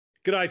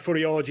G'day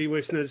Footyology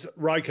listeners,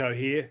 Roko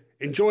here.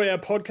 Enjoy our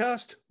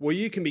podcast where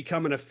you can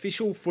become an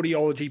official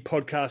Footyology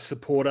podcast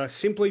supporter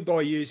simply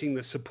by using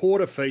the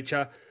supporter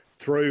feature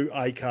through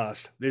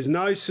Acast. There's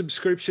no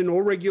subscription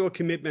or regular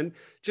commitment,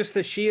 just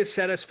the sheer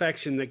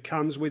satisfaction that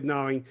comes with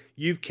knowing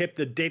you've kept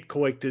the debt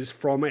collectors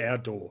from our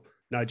door.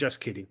 No,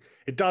 just kidding.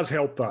 It does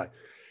help though.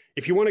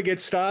 If you want to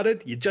get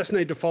started, you just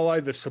need to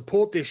follow the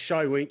support this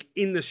show link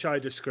in the show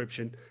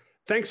description.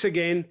 Thanks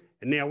again,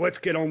 and now let's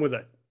get on with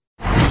it.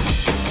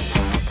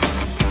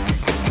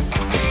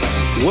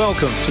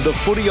 Welcome to the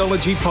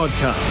Footyology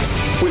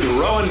Podcast with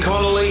Rowan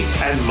Connolly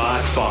and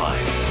Mark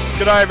Fine.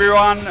 G'day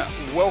everyone,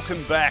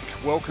 welcome back.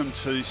 Welcome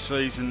to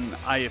season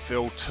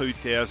AFL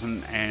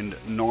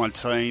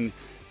 2019.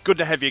 Good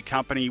to have your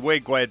company. We're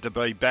glad to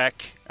be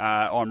back.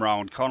 I'm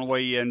Rowan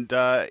Connolly and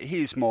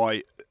here's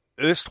my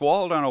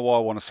erstwhile. I don't know why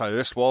I want to say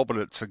erstwhile, but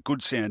it's a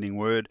good sounding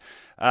word.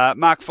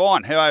 Mark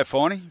Fine, how are you,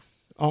 Finey?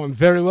 I'm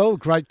very well.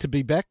 Great to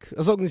be back.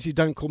 As long as you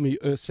don't call me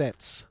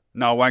ersatz.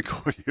 No, I won't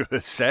call you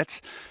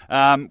ersatz.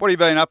 What have you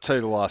been up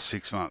to the last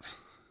 6 months?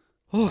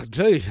 Oh,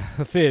 gee,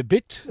 a fair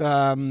bit.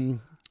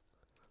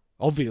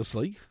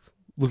 Obviously,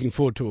 looking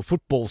forward to a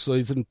football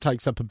season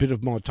takes up a bit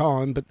of my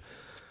time, but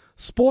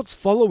sports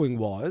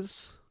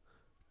following-wise,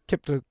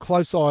 kept a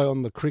close eye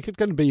on the cricket.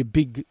 Going to be a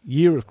big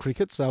year of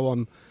cricket, so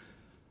I'm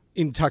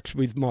in touch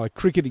with my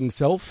cricketing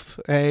self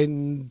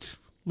and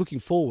looking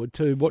forward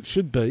to what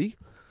should be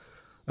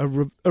a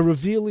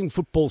revealing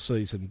football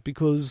season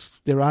because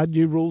there are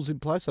new rules in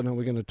place. I know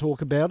we're going to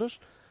talk about it.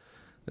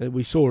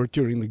 We saw it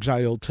during the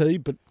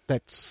JLT, but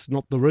that's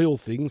not the real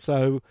thing.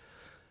 So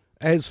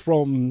as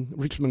from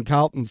Richmond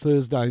Carlton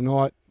Thursday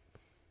night,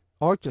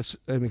 I just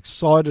am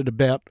excited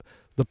about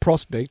the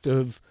prospect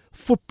of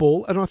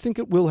football, and I think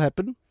it will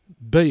happen,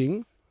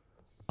 being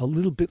a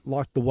little bit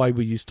like the way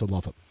we used to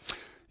love it.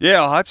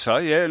 Yeah, I hope so.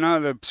 Yeah, no,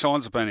 the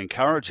signs have been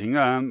encouraging.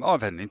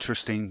 I've had an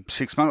interesting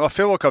 6 months. I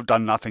feel like I've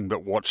done nothing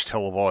but watch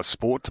televised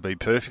sport, to be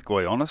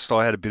perfectly honest.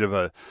 I had a bit of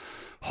a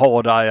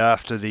holiday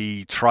after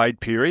the trade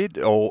period,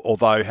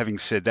 although having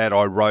said that,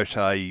 I wrote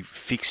a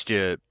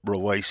fixture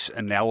release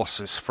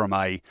analysis from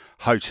a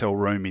hotel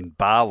room in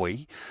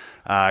Bali,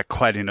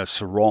 clad in a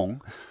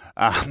sarong.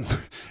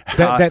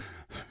 That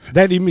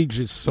image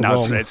is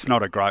sarong. No, it's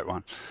not a great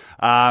one.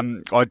 I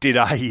did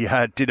a...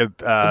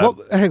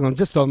 hang on,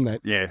 just on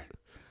that. Yeah.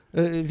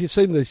 Have you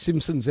seen the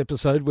Simpsons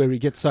episode where he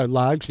gets so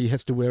large he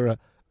has to wear a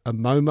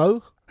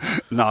momo?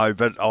 No,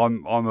 but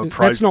I'm approaching...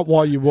 That's not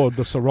why you wore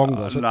the sarong,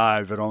 was it?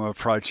 No, but I'm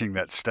approaching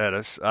that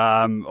status.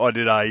 I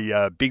did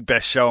a Big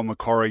Bash show on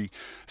Macquarie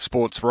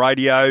Sports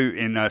Radio.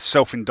 In a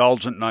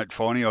self-indulgent note,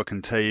 Finey, I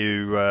can tell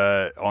you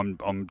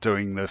I'm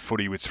doing the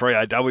footy with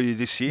 3AW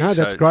this year. No,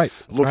 that's great.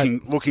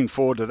 Looking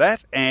forward to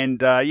that.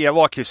 And,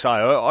 like you say,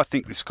 I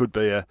think this could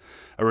be a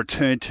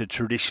return to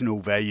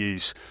traditional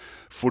values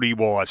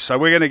footy-wise. So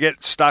we're going to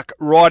get stuck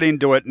right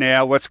into it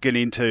now. Let's get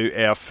into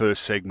our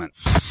first segment.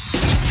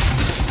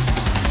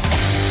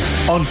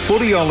 On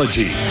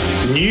Footyology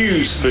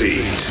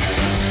Newsfeed.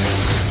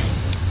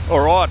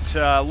 All right,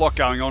 a lot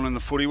going on in the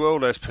footy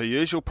world as per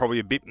usual. Probably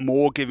a bit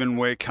more given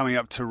we're coming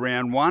up to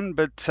round one.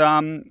 But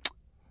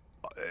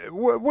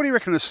what do you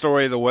reckon the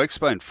story of the week's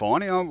been,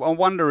 Finey? I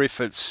wonder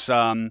if it's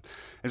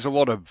there's a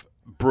lot of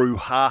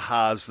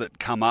brouhahas that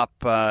come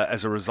up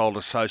as a result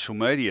of social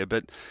media,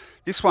 but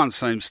this one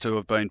seems to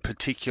have been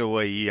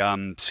particularly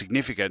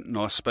significant, and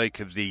I speak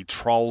of the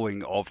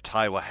trolling of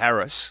Taylor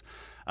Harris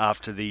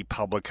after the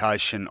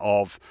publication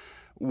of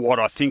what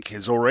I think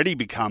has already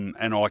become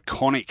an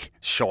iconic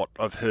shot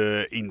of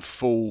her in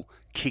full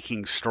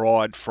kicking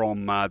stride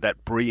from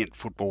that brilliant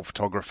football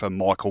photographer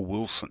Michael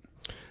Wilson.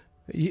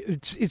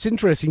 It's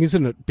interesting,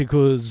 isn't it?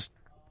 Because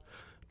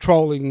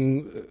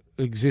trolling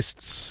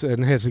exists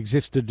and has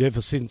existed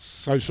ever since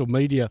social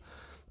media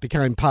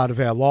became part of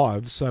our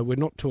lives, so we're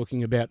not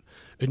talking about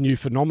a new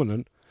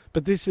phenomenon.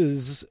 But this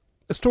is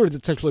a story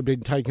that's actually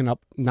been taken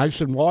up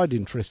nationwide,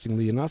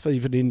 interestingly enough,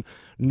 even in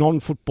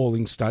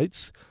non-footballing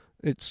states.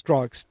 It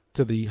strikes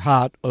to the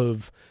heart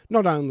of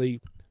not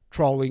only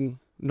trolling,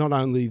 not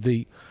only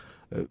the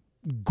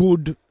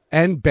good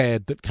and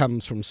bad that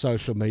comes from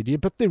social media,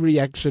 but the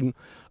reaction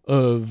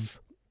of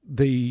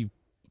the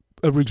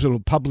original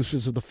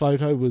publishers of the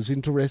photo was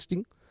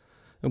interesting.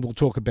 And we'll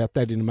talk about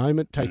that in a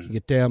moment, taking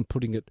it down,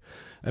 putting it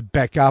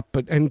back up,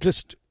 and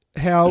just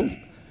how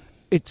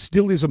it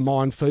still is a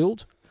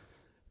minefield.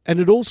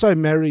 And it also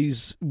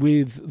marries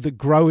with the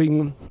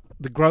growing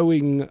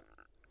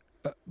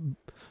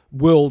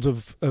world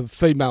of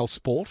female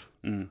sport.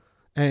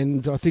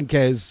 And I think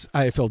as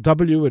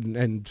AFLW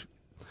and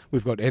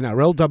we've got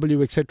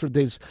NRLW, etc.,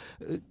 there's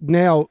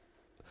now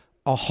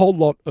a whole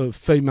lot of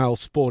female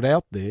sport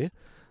out there.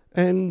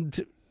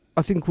 And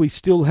I think we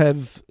still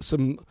have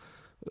some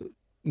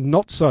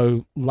not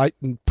so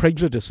latent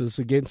prejudices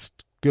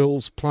against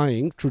girls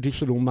playing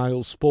traditional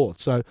male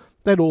sports. So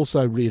that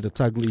also reared its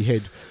ugly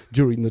head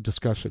during the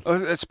discussion.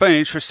 It's been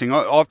interesting.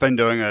 I've been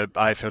doing a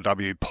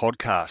AFLW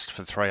podcast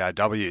for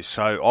 3AW,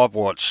 so I've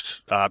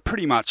watched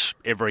pretty much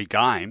every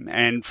game.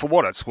 And for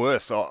what it's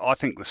worth, I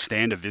think the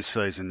standard this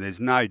season,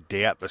 there's no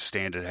doubt the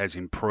standard has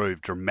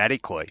improved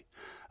dramatically.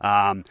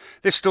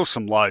 There's still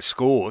some low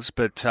scores,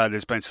 but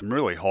there's been some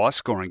really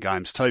high-scoring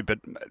games too. But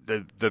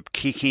the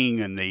kicking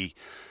and the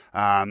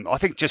I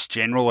think just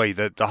generally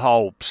the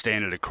whole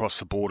standard across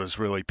the board has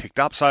really picked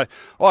up. So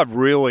I've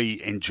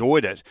really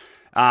enjoyed it.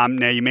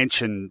 Now you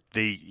mentioned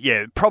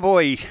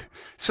probably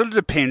sort of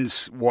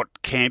depends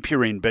what camp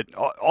you're in, but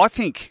I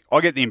think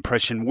I get the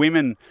impression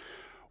women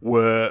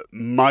were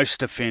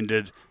most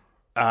offended.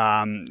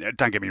 Don't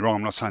get me wrong,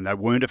 I'm not saying they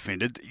weren't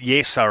offended.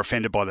 Yes, they're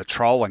offended by the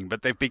trolling,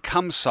 but they've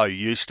become so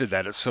used to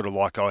that, it's sort of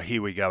like, oh,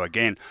 here we go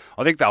again.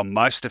 I think they were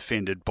most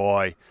offended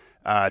by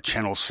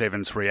Channel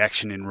 7's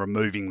reaction in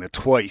removing the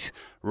tweet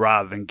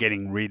rather than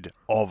getting rid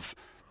of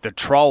the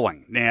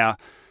trolling. Now,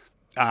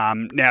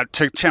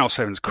 to Channel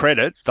 7's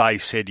credit, they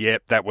said,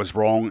 yep, that was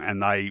wrong,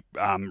 and they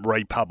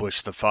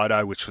republished the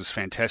photo, which was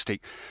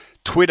fantastic.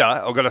 Twitter,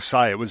 I've got to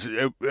say, it was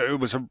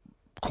a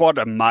quite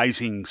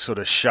amazing sort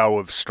of show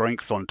of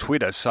strength on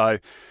Twitter. So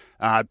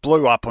it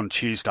blew up on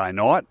Tuesday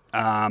night.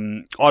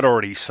 I'd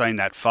already seen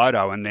that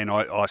photo, and then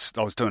I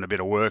was doing a bit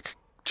of work,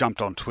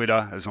 jumped on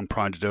Twitter, as I'm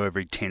prone to do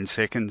every 10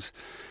 seconds,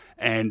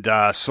 and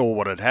saw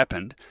what had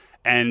happened.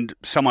 And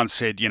someone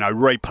said,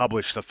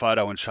 republish the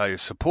photo and show your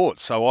support.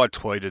 So I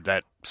tweeted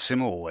that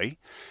similarly.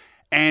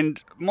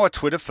 And my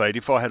Twitter feed,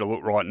 if I had a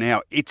look right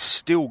now, it's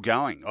still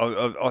going.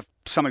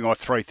 Something like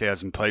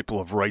 3,000 people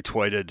have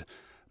retweeted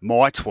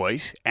my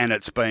tweet, and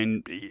it's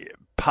been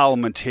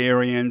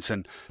parliamentarians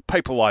and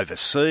people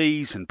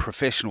overseas and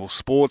professional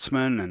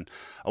sportsmen and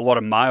a lot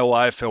of male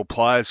AFL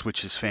players,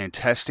 which is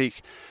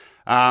fantastic.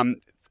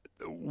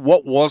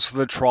 What was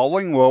the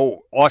trolling?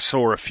 Well, I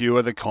saw a few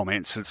of the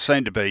comments. It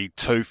seemed to be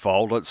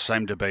twofold. It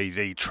seemed to be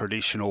the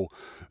traditional,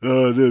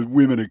 the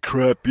women are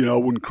crap, I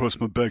wouldn't cross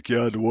my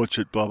backyard to watch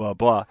it, blah, blah,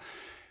 blah.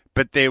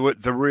 But there were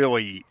the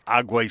really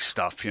ugly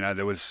stuff.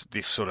 there was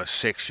this sort of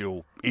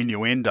sexual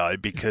innuendo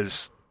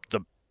because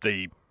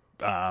the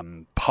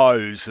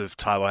pose of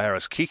Taylor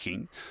Harris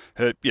kicking,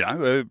 her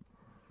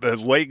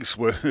legs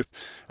were,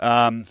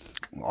 I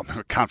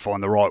can't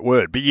find the right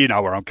word, but you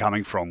know where I'm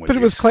coming from with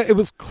this. But it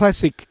was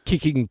classic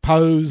kicking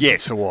pose.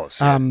 Yes, it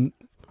was. Yeah.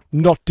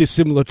 Not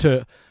dissimilar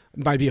to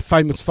maybe a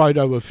famous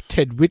photo of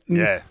Ted Whitten.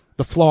 Yeah.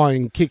 The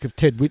flying kick of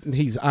Ted Whitten.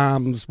 His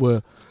arms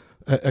were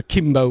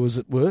akimbo, as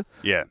it were.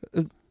 Yeah.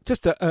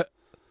 Just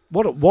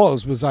what it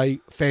was a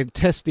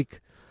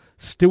fantastic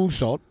still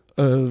shot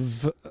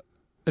of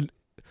an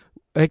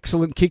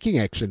excellent kicking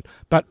action.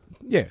 But,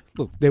 yeah,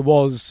 look, there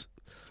was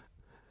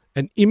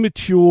an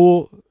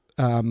immature,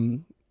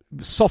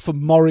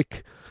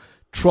 sophomoric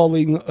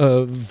trolling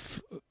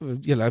of,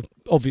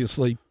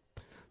 obviously,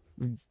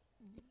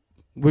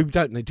 we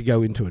don't need to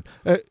go into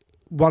it.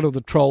 One of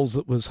the trolls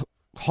that was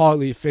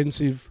highly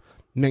offensive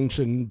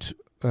mentioned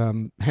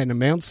Hannah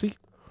Mounsey.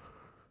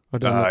 I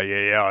don't know.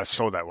 Yeah, I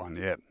saw that one,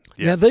 yeah.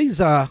 Now, these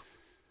are,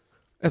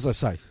 as I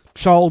say,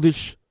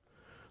 childish,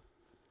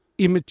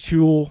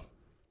 immature,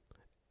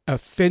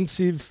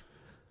 offensive,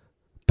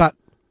 but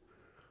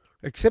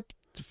except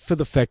for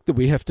the fact that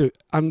we have to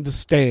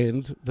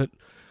understand that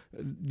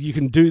you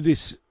can do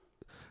this,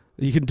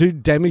 you can do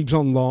damage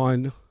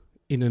online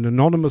in an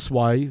anonymous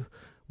way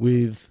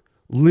with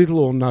little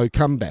or no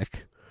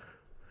comeback.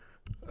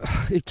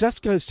 It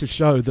just goes to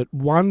show that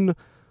one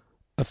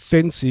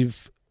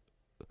offensive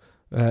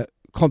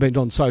comment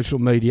on social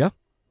media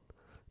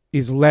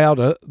is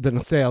louder than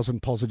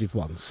 1,000 positive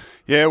ones.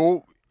 Yeah,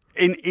 well,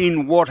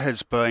 in what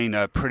has been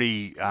a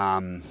pretty...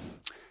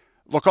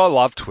 look, I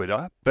love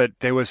Twitter, but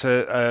there was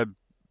a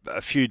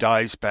few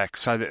days back,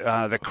 so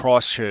the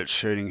Christchurch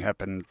shooting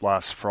happened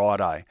last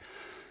Friday.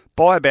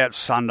 By about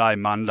Sunday,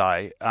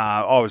 Monday,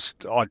 I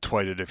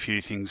tweeted a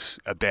few things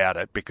about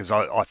it because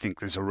I think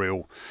there's a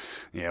real,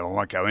 I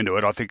won't go into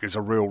it, I think there's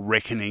a real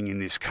reckoning in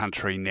this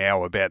country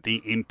now about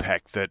the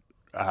impact that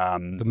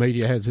the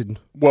media has in...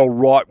 Well,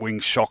 right-wing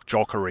shock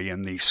jockery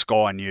and the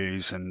Sky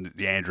News and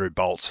the Andrew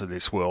Bolts of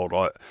this world,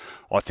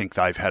 I think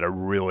they've had a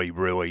really,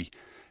 really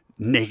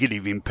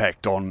negative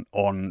impact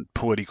on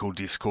political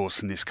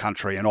discourse in this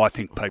country, and I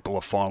think people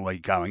are finally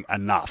going,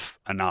 enough.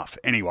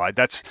 Anyway,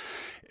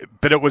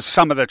 but it was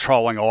some of the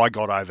trolling I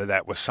got over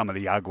that was some of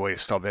the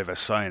ugliest I've ever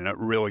seen, and it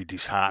really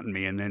disheartened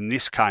me, and then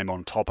this came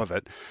on top of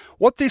it.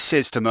 What this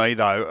says to me,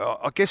 though,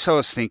 I guess I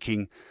was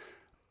thinking,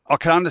 I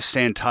can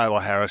understand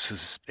Taylor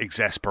Harris's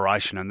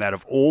exasperation and that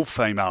of all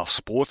female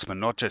sportsmen,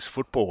 not just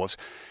footballers,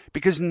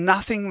 because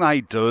nothing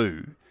they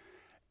do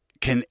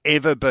can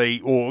ever be,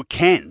 or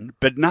can,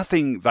 but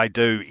nothing they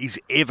do is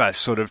ever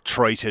sort of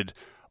treated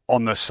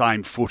on the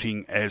same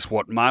footing as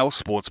what male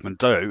sportsmen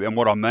do. And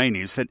what I mean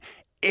is that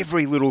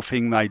every little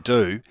thing they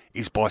do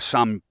is by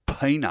some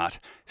peanut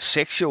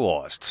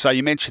sexualised. So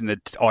you mentioned the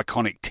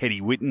iconic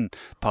Teddy Whitten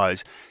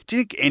pose. Do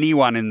you think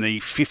anyone in the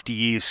 50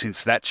 years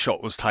since that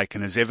shot was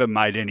taken has ever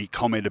made any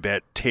comment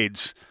about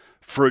Ted's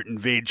fruit and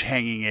veg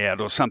hanging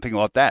out or something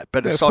like that?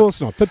 But of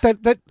course not. But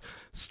that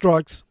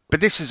strikes... But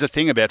this is the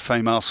thing about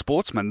female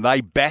sportsmen. They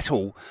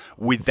battle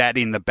with that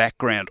in the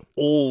background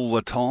all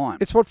the time.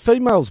 It's what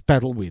females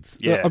battle with.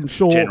 Yeah, I'm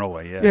sure.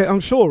 Generally, yeah. Yeah,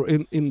 I'm sure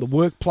in the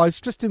workplace,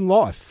 just in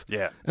life.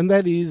 Yeah. And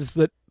that is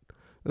that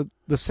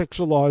the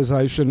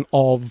sexualisation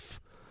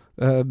of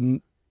a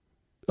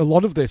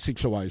lot of their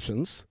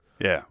situations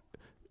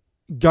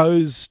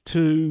goes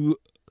to...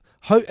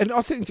 And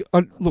I think,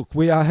 look,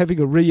 we are having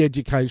a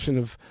re-education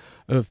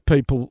of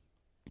people,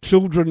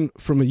 children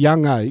from a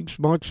young age.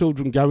 My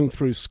children going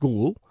through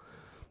school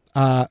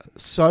are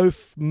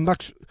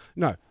much...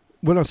 No,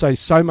 when I say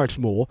so much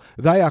more,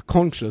 they are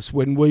conscious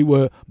when we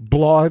were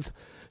blithe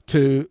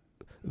to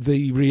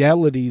the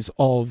realities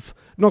of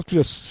not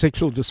just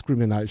sexual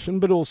discrimination,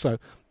 but also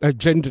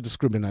gender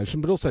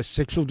discrimination, but also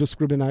sexual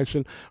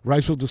discrimination,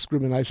 racial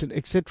discrimination,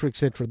 etc.,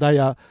 etc. They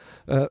are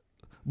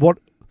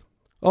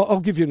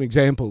I'll give you an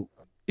example.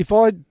 If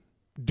I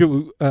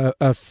do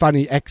a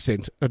funny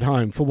accent at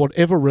home for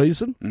whatever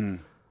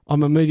reason,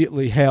 I'm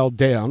immediately howled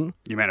down.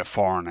 You meant a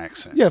foreign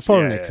accent? Yeah,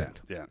 foreign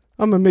accent. Yeah.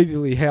 I'm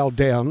immediately howled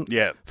down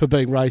for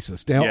being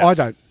racist. Now, I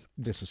don't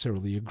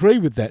necessarily agree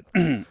with that,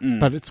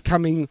 but it's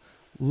coming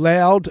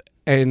loud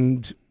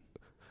and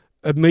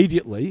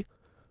immediately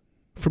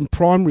from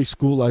primary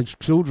school-aged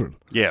children.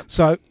 Yeah.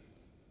 So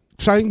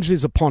change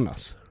is upon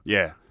us.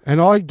 Yeah. And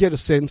I get a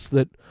sense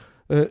that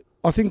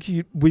I think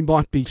we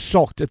might be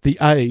shocked at the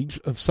age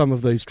of some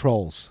of these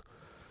trolls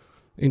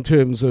in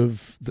terms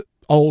of the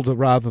older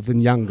rather than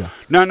younger.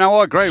 No,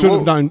 I agree.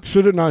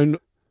 Should have known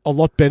a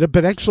lot better,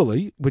 but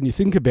actually, when you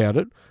think about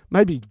it,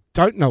 maybe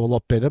don't know a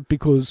lot better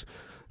because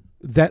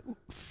that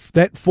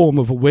form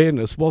of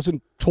awareness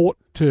wasn't taught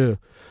to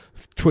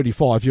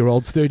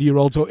 25-year-olds,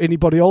 30-year-olds, or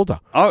anybody older.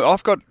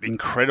 I've got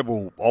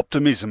incredible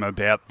optimism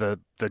about the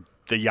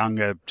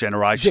younger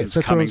generations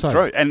coming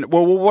through. And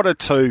what are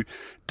two,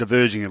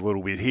 diverging a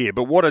little bit here,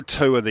 but what are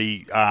two of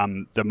the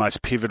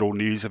most pivotal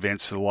news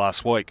events of the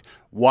last week?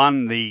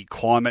 One, the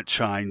climate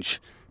change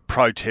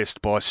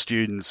protest by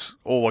students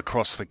all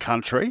across the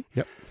country,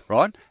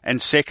 right?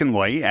 And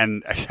secondly,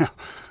 and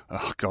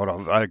oh God,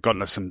 I've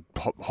gotten into some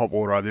hot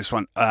water over this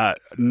one,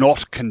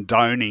 not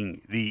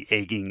condoning the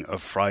egging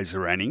of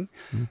Fraser Anning,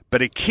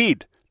 but a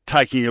kid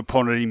taking it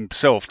upon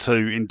himself to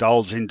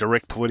indulge in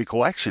direct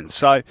political action.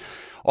 So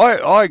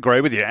I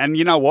agree with you. And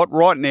you know what?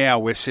 Right now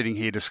we're sitting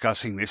here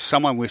discussing this.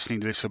 Someone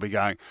listening to this will be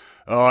going,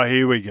 oh,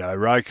 here we go,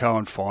 Roko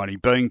and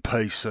Finey being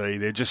PC.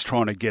 They're just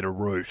trying to get a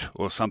root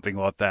or something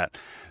like that.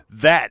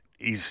 That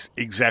is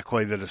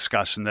exactly the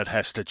discussion that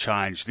has to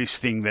change. This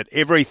thing that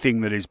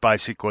everything that is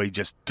basically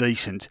just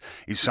decent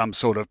is some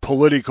sort of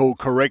political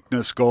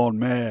correctness gone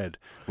mad.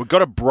 We've got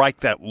to break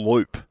that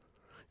loop.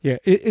 Yeah,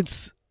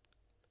 it's...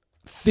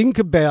 Think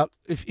about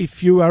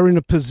if you are in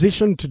a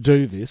position to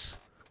do this,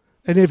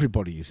 and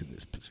everybody is in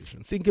this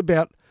position, think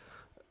about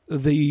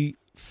the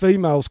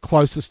females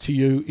closest to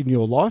you in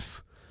your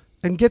life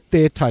and get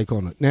their take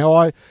on it. Now,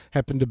 I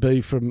happen to be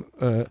from...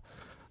 I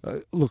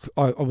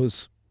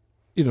was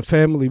in a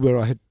family where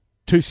I had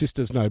two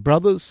sisters, no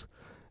brothers,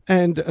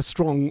 and a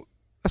strong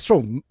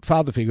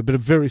father figure, but a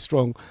very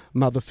strong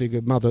mother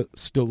figure. Mother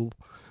still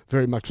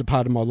very much a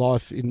part of my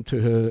life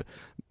into her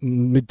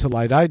mid to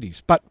late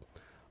 80s. But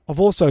I've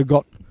also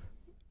got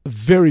a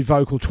very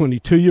vocal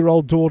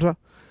 22-year-old daughter,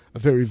 a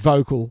very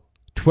vocal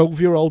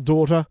 12-year-old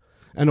daughter,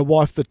 and a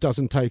wife that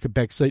doesn't take a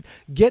back seat.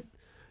 Get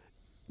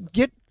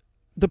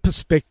the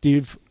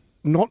perspective,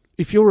 not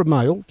if you're a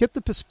male, get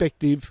the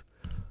perspective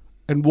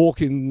and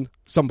walk in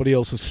somebody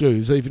else's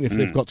shoes, even if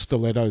they've got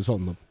stilettos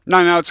on them.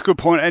 No, it's a good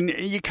point. And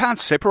you can't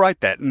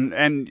separate that. And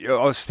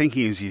I was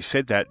thinking as you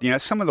said that,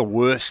 some of the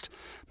worst,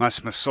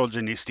 most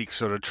misogynistic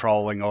sort of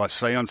trolling I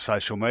see on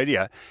social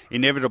media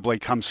inevitably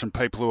comes from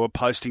people who are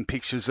posting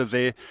pictures of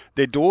their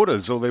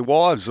daughters or their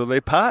wives or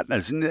their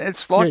partners. And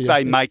it's like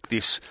they make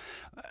this,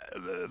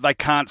 they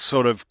can't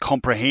sort of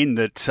comprehend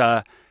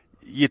that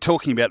you're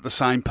talking about the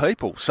same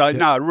people. So,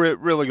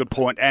 really good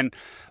point. And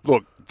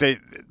look,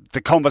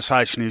 the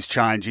conversation is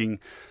changing.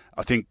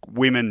 I think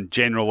women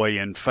generally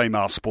and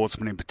female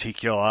sportsmen in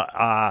particular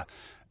are,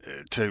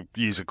 to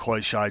use a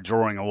cliche,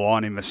 drawing a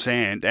line in the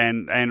sand.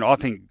 And I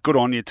think good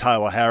on you,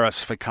 Taylor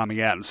Harris, for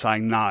coming out and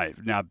saying, no,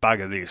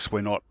 bugger this,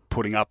 we're not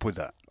putting up with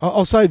that.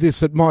 I'll say this,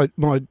 that my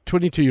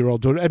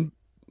 22-year-old daughter, and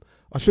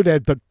I should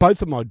add that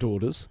both of my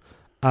daughters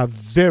are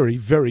very,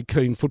 very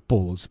keen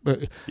footballers.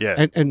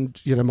 Yeah.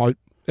 And my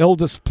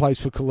eldest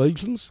plays for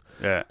Collegians,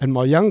 and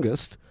my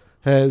youngest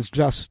has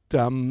just...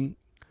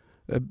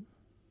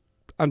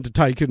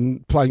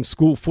 undertaken playing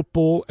school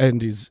football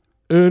and is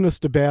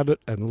earnest about it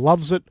and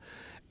loves it.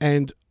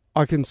 And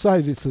I can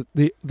say this, that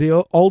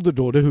the older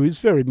daughter, who is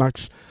very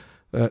much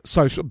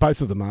social,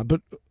 both of them are,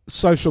 but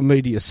social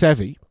media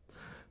savvy,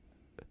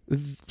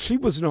 she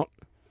was not,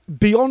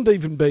 beyond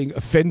even being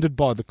offended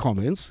by the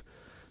comments,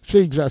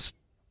 she just,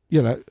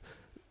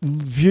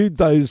 viewed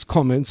those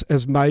comments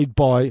as made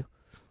by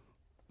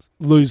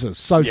losers,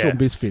 social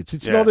misfits.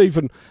 It's not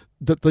even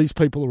that these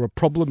people are a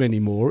problem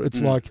anymore.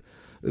 It's like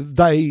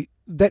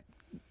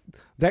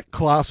that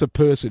class of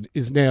person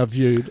is now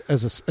viewed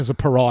as a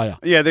pariah.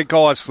 Yeah, they're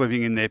guys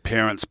living in their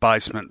parents'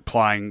 basement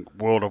playing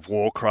World of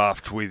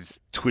Warcraft with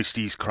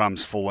twisties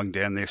crumbs falling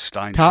down their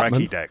stained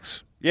tracky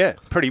decks. Yeah,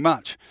 pretty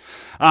much.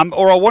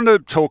 Or I want to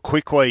talk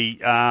quickly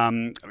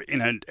in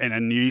a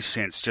news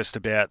sense just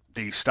about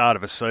the start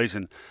of a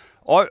season.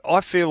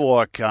 I feel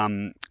like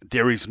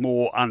there is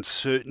more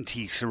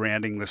uncertainty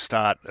surrounding the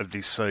start of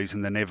this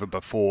season than ever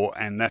before,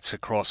 and that's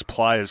across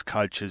players,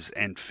 coaches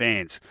and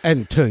fans.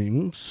 And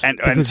teams.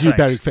 Because you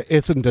barrack for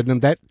Essendon,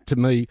 and that, to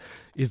me,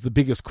 is the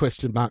biggest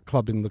question mark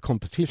club in the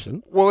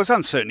competition. Well, there's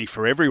uncertainty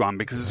for everyone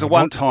because it's a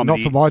one-time... Not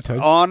for my team.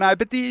 Oh, no,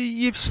 but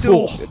you've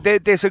still...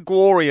 There's a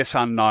glorious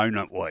unknown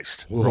at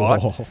least,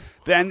 right?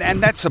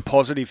 And that's a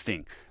positive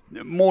thing.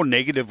 More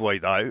negatively,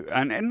 though,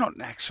 and not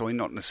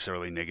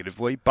necessarily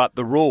negatively, but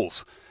the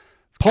rules.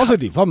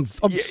 Positive. I'm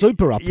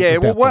super up. Yeah,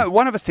 well,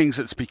 one of the things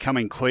that's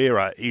becoming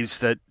clearer is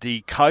that the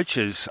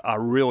coaches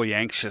are really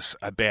anxious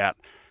about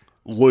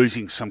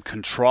losing some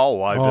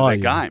control over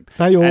the game.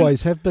 They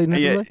always have been,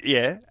 haven't they?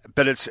 Yeah,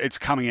 but it's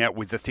coming out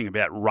with the thing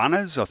about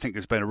runners. I think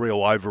there's been a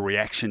real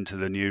overreaction to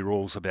the new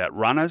rules about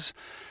runners.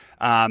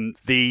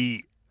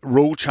 The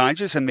rule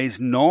changes, and there's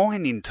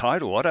 9 in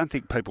total. I don't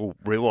think people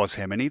realise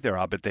how many there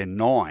are, but they're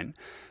 9.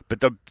 But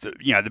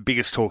the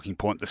biggest talking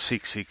point, the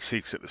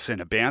 6-6-6 at the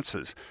centre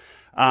bounces,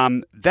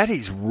 that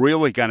is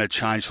really going to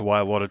change the way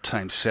a lot of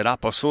teams set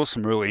up. I saw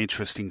some really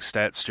interesting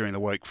stats during the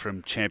week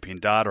from Champion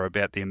Data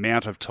about the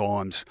amount of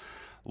times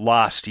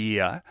last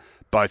year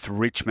both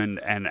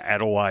Richmond and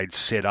Adelaide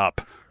set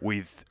up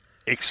with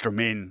extra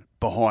men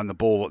behind the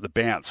ball at the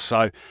bounce.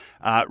 So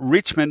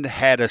Richmond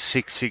had a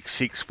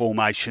 6-6-6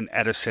 formation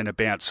at a centre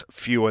bounce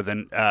fewer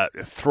than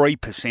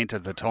 3%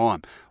 of the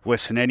time,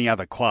 less than any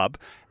other club.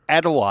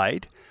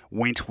 Adelaide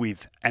went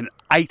with an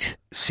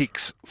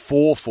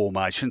 8-6-4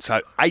 formation,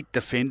 so 8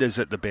 defenders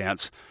at the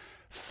bounce,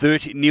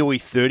 nearly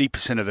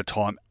 30% of the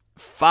time,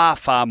 far,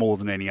 far more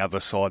than any other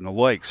side in the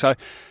league. So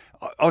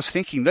I was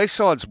thinking these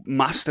sides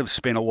must have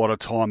spent a lot of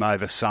time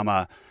over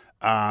summer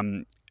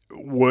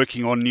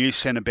working on new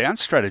centre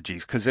bounce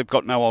strategies because they've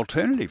got no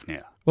alternative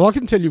now. Well, I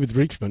can tell you with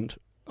Richmond,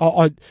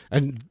 I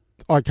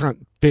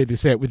can't bear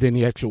this out with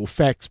any actual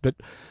facts, but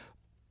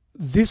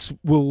this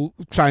will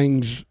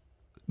change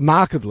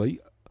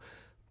markedly.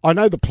 I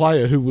know the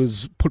player who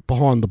was put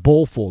behind the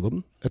ball for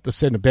them at the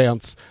centre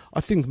bounce, I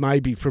think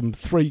maybe from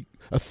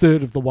a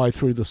third of the way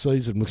through the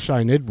season with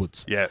Shane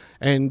Edwards. Yeah.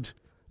 And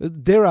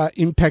there are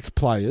impact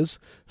players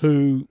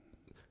who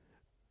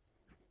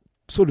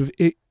sort of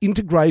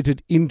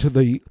integrated into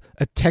the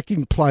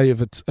attacking play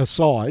of a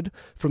side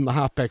from the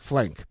halfback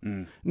flank.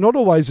 Not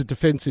always a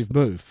defensive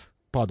move,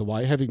 by the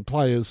way, having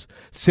players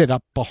set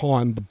up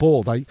behind the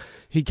ball.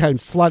 He came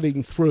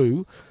flooding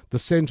through the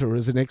centre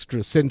as an extra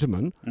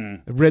centreman,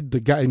 read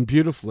the game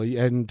beautifully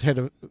and had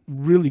a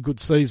really good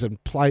season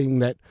playing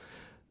that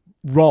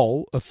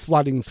role of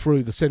flooding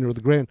through the centre of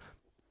the ground.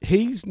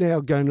 He's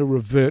now going to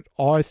revert,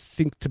 I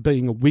think, to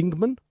being a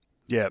wingman.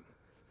 Yeah.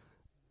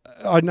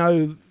 I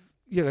know...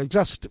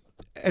 just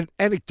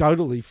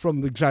anecdotally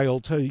from the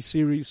JLT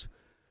series,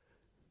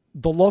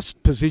 the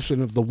lost position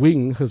of the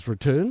wing has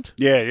returned.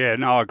 Yeah,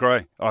 no, I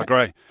agree.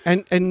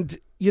 And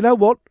you know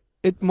what?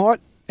 It might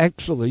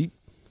actually,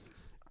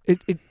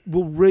 it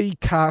will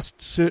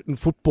recast certain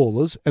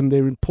footballers and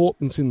their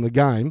importance in the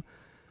game.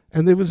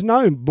 And there was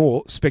no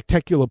more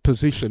spectacular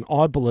position,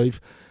 I believe,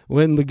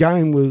 when the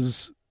game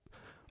was,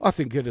 I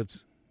think, at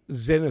its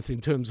zenith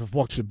in terms of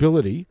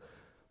watchability,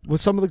 with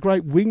some of the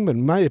great wingmen.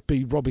 May it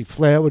be Robbie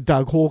Flower,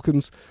 Doug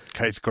Hawkins,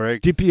 Keith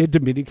Gregg, Dipier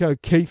Domenico,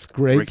 Keith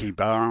Gregg. Ricky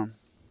Barham.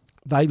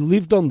 They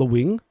lived on the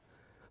wing.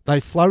 They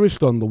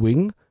flourished on the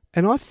wing.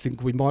 And I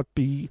think we might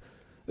be,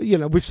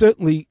 we've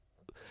certainly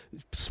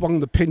swung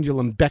the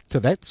pendulum back to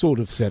that sort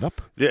of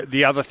setup.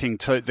 The other thing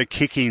too, the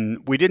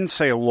kick-in, we didn't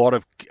see a lot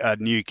of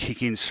new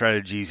kick-in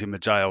strategies in the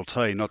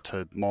JLT, not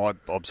to my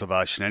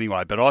observation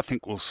anyway, but I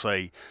think we'll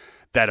see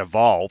that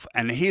evolve.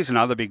 And here's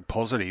another big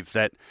positive,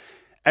 that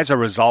as a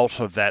result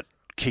of that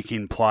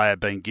kick-in player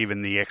being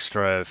given the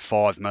extra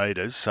 5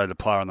 metres, so the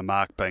player on the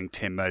mark being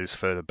 10 metres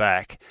further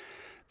back,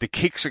 the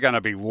kicks are going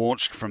to be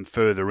launched from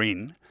further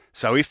in.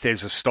 So if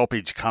there's a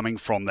stoppage coming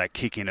from that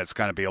kick-in, it's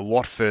going to be a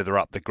lot further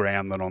up the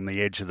ground than on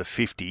the edge of the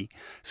 50.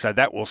 So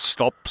that will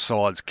stop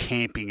sides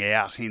camping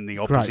out in the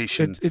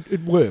opposition.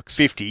 It works.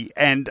 50.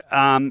 And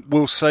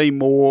we'll see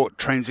more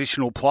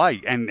transitional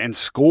play and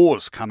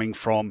scores coming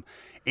from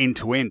end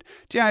to end.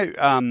 Do you know,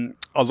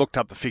 I looked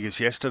up the figures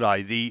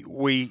yesterday.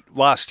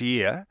 Last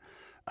year,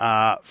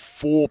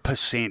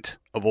 4%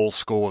 of all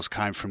scores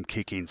came from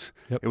kick-ins.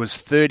 Yep. It was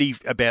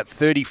about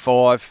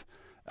 35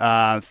 or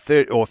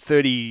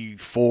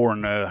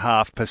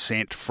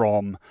 34.5%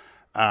 from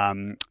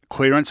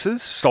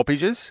clearances,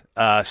 stoppages,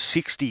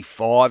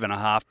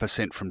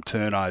 65.5% from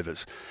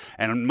turnovers,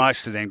 and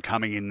most of them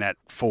coming in that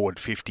forward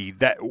 50.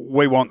 That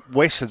we want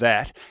less of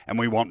that, and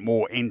we want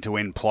more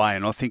end-to-end play.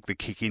 And I think the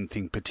kick-in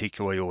thing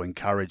particularly will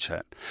encourage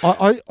that.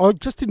 I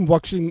just in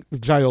watching the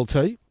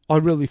JLT, I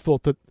really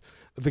thought that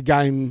the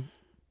game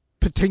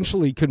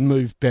potentially can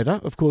move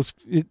better. Of course,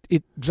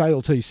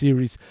 JLT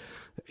series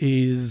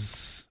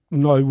is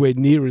nowhere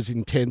near as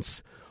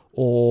intense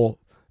or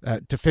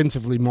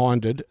defensively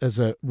minded as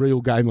a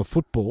real game of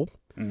football.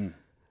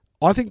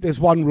 I think there's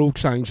one rule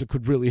change that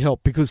could really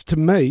help, because to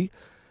me,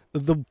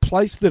 the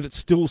place that it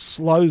still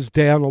slows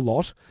down a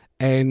lot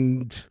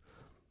and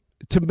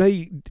to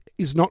me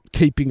is not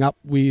keeping up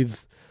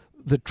with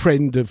the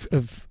trend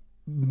of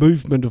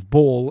movement of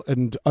ball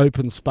and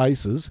open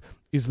spaces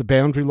is the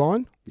boundary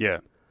line. Yeah.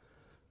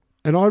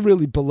 And I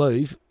really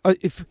believe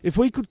if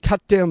we could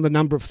cut down the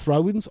number of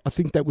throw-ins, I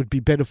think that would be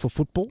better for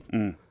football.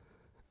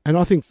 And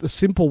I think the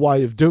simple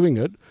way of doing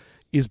it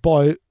is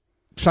by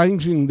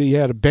changing the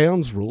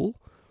out-of-bounds rule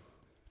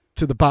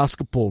to the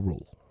basketball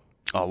rule.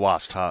 Oh,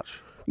 last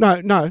touch.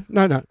 No.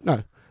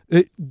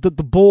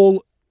 The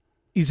ball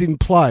is in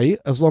play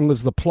as long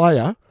as the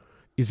player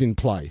is in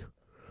play.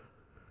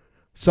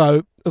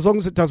 So as long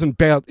as it doesn't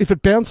bounce, if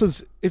it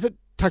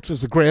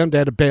touches the ground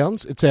out of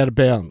bounds, it's out of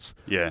bounds.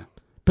 Yeah.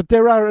 But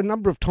there are a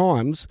number of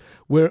times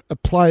where a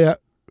player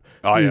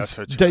is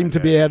deemed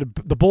to be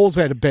the ball's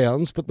out of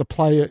bounds, but the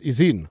player is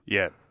in.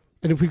 Yeah.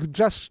 And if we could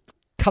just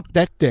cut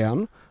that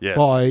down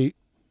by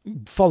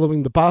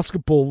following the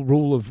basketball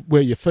rule of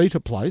where your feet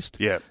are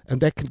placed, and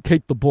that can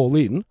keep the ball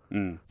in,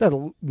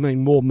 that'll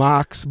mean more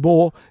marks,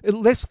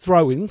 less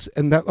throw-ins,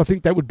 and I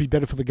think that would be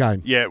better for the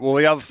game. Yeah, well,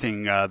 the other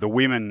thing, the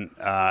women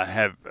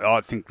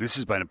I think this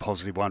has been a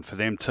positive one for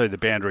them too, the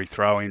boundary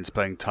throw-ins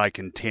being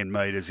taken 10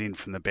 metres in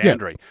from the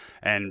boundary,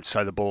 and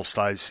so the ball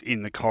stays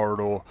in the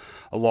corridor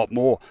a lot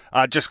more.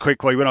 Just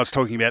quickly, when I was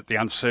talking about the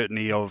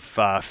uncertainty of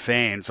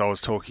fans, I was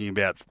talking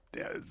about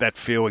that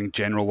feeling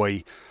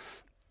generally.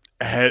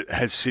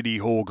 Has City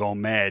Hall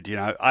gone mad? You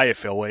know,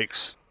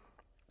 AFLX,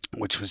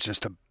 which was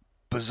just a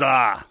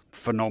bizarre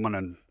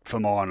phenomenon for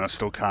mine. I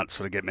still can't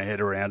sort of get my head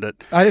around it.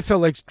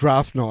 AFLX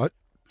draft night,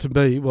 to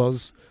me,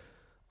 was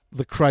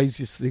the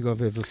craziest thing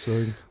I've ever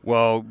seen.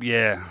 Well,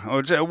 yeah.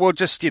 Well,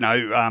 just, you know...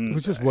 it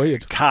was just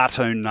weird.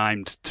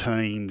 Cartoon-named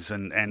teams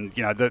and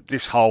you know,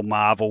 this whole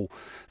Marvel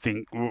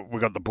thing. We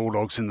got the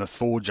Bulldogs in the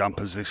Thor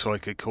jumpers this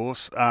week, of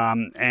course.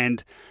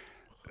 And...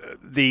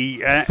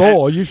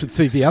 Thor, you should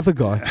see the other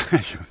guy.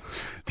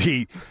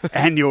 The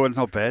annual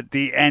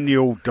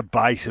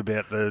debate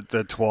about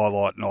the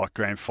Twilight Night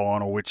Grand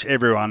Final, which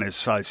everyone is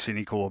so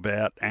cynical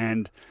about,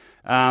 and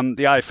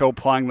the AFL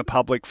playing the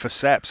public for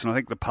saps, and I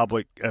think the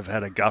public have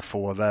had a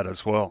gutful of that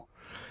as well.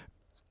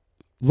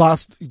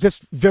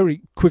 Just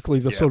very quickly,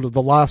 sort of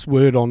the last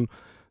word on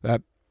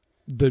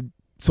the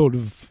sort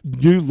of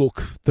new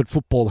look that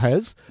football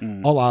has.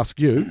 I'll ask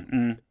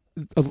you.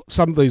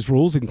 Some of these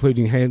rules,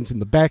 including hands in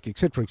the back,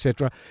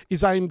 etc.,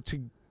 is aimed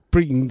to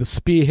bring the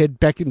spearhead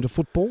back into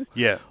football.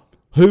 Yeah.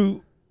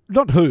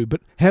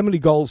 But how many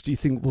goals do you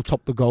think will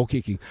top the goal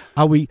kicking?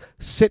 Are we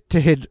set to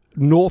head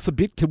north a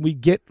bit? Can we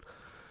get,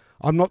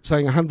 I'm not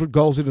saying 100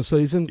 goals in a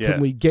season, can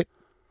we get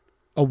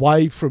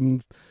away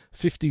from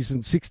 50s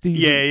and 60s?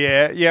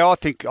 Yeah.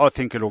 I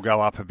think it'll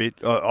go up a bit.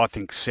 I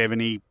think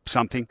 70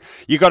 something.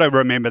 You got to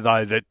remember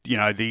though that, you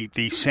know, the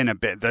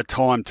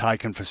time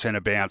taken for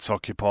centre bounce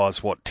occupies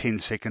 10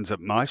 seconds at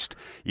most.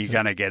 You're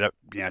going to get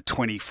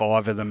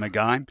 25 of them a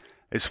game.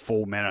 It's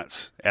 4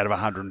 minutes out of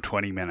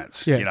 120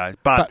 minutes. You know,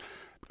 but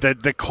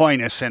the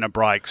cleaner centre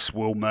breaks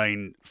will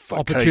mean for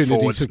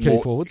opportunities for key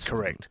forwards.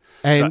 Correct.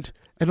 And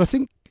I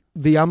think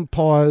the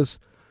umpires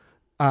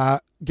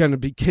are going to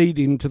be keyed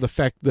into the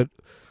fact that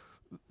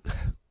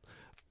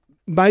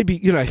maybe,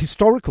 you know,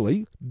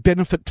 historically,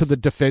 benefit to the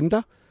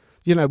defender,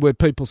 you know, where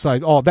people say,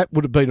 oh, that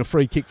would have been a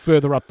free kick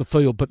further up the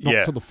field, but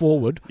not to the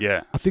forward.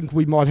 Yeah. I think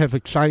we might have a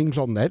change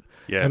on that.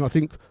 Yeah. And I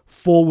think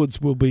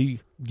forwards will be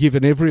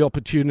given every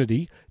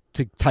opportunity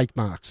to take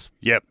marks.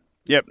 Yep.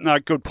 No,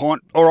 good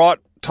point. All right,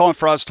 time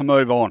for us to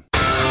move on.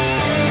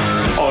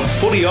 On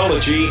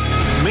Footyology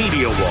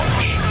Media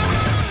Watch.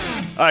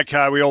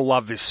 Okay, we all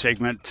love this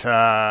segment.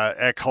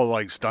 Our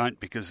colleagues don't,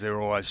 because they're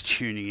always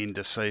tuning in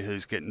to see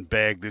who's getting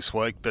bagged this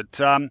week.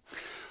 But I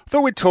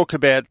thought we'd talk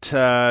about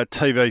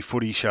TV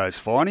footy shows,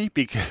 Finey,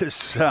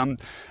 because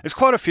there's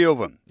quite a few of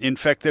them. In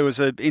fact, there was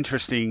an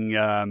interesting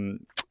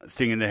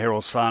thing in the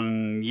Herald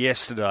Sun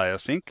yesterday, I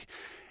think,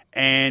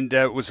 and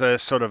it was a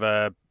sort of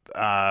a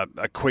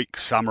quick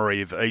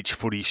summary of each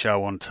footy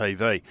show on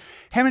TV.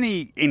 How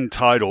many in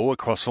total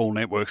across all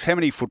networks, how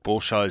many football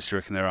shows do you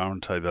reckon there are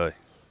on TV?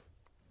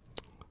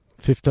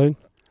 15.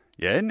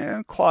 Yeah,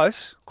 no,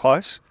 close.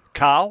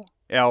 Carl,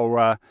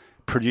 our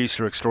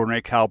producer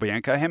extraordinary, Carl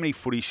Bianco, how many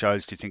footy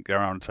shows do you think there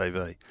are on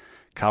TV?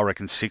 Carl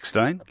reckons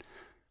 16.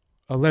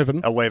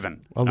 11.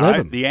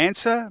 No, the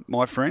answer,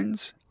 my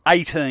friends,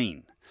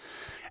 18.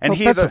 And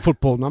that's a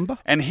football number.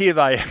 And here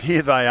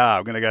they are.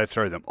 I'm going to go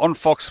through them. On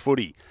Fox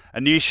Footy,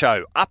 a new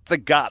show, Up the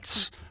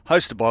Guts,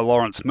 hosted by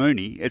Lawrence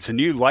Mooney. It's a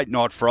new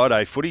late-night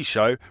Friday footy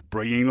show,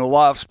 bringing the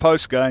laughs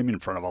post-game in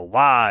front of a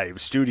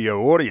live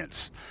studio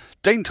audience.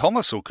 Dean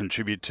Thomas will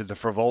contribute to the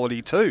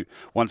frivolity too,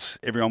 once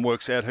everyone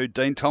works out who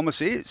Dean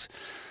Thomas is.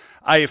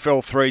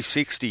 AFL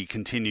 360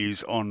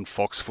 continues on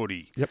Fox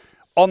Footy. Yep.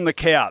 On the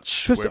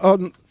couch. Just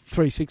on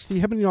 360,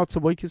 how many nights a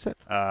week is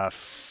that?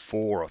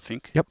 4, I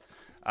think. Yep.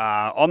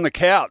 On the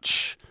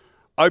couch,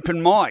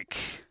 open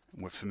mic.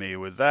 We're familiar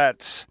with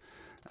that.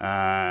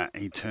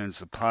 He turns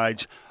the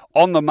page.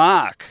 On the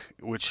mark,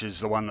 which is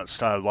the one that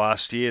started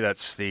last year.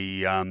 That's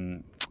the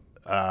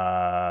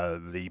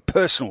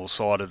personal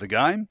side of the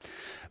game.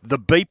 The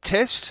beep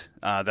test,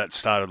 that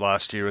started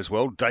last year as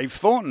well. Dave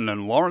Thornton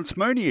and Lawrence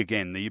Mooney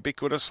again, the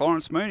ubiquitous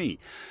Lawrence Mooney.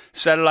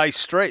 Saturday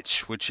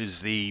Stretch, which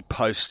is the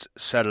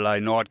post-Saturday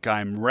night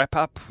game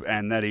wrap-up,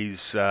 and that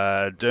is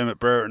Dermot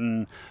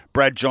Brereton,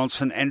 Brad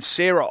Johnson and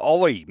Sarah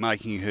Ollie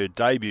making her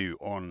debut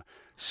on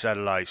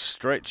Saturday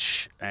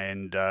Stretch,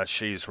 and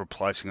she is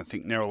replacing, I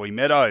think, Nerily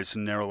Meadows,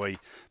 and Nerily,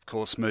 of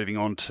course, moving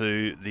on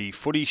to the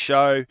footy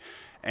show.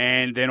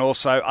 And then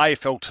also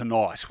AFL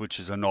Tonight, which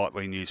is a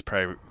nightly news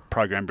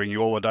program bringing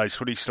you all the day's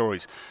footy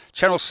stories.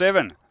 Channel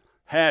 7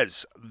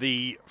 has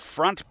The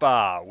Front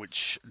Bar,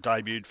 which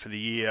debuted for the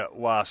year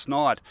last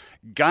night.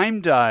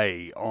 Game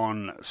Day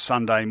on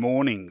Sunday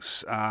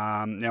mornings.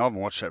 Now, I haven't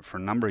watched that for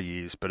a number of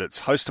years, but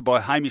it's hosted by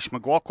Hamish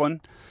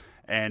McLaughlin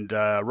and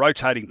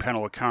rotating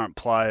panel of current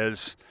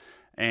players.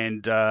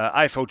 And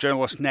AFL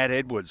journalist Nat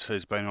Edwards,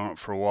 who's been on it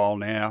for a while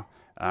now.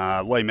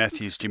 Lee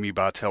Matthews, Jimmy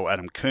Bartell,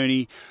 Adam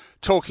Cooney.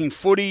 Talking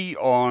footy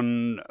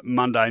on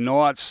Monday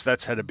nights,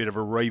 that's had a bit of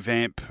a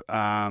revamp.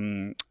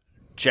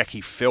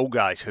 Jackie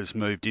Felgate has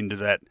moved into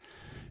that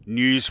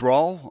news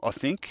role, I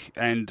think,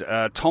 and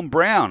Tom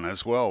Brown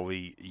as well,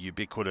 the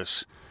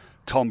ubiquitous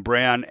Tom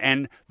Brown.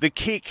 And The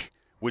Kick,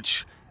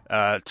 which,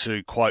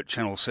 to quote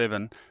Channel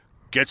 7,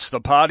 gets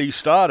the party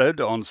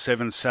started on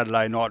 7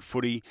 Saturday night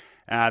footy.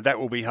 That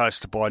will be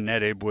hosted by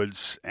Nat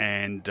Edwards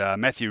and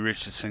Matthew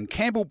Richardson,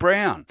 Campbell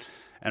Brown,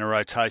 and a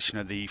rotation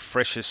of the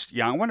freshest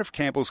young. I wonder if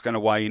Campbell's going to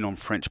weigh in on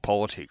French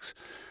politics.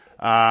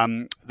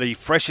 The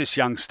freshest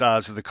young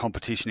stars of the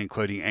competition,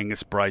 including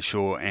Angus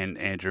Brayshaw and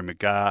Andrew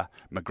McGrath.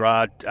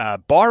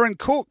 Byron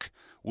Cook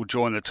will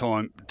join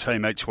the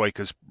team each week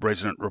as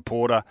resident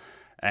reporter,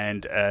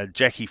 and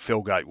Jackie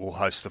Felgate will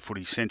host the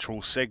Footy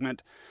Central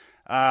segment.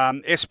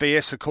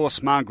 SBS, of course,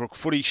 Marngrook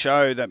Footy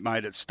Show, that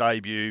made its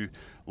debut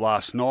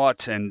last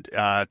night, and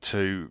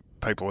to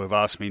people who have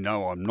asked me,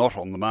 no, I'm not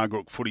on the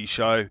Marngrook Footy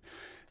Show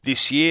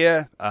this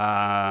year.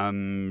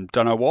 Don't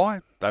know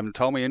why. They haven't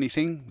told me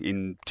anything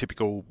in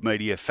typical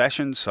media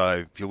fashion.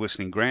 So if you're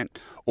listening, Grant,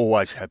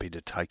 always happy to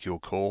take your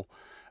call.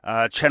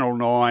 Channel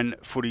 9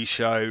 Footy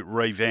Show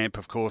revamp,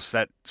 of course,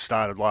 that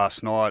started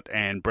last night.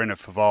 And Brenna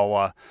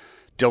Favola,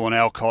 Dylan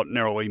Alcott,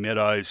 Nerily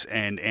Meadows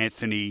and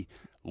Anthony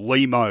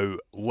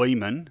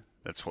Lehman,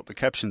 that's what the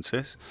caption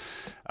says.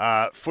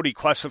 Footy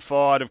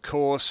Classified, of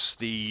course,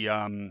 the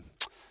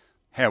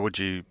how would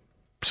you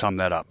sum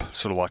that up?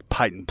 Sort of like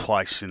Peyton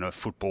Place in a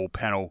football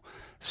panel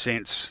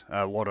sense.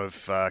 A lot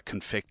of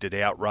confected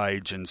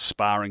outrage and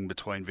sparring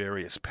between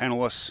various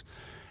panellists.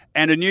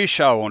 And a new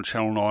show on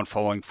Channel 9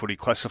 following Footy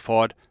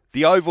Classified,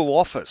 The Oval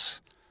Office,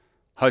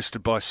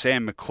 hosted by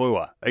Sam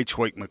McClure. Each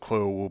week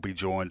McClure will be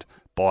joined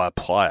by a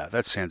player.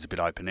 That sounds a bit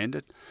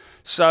open-ended.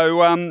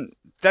 So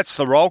that's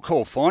the roll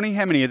call, Finey.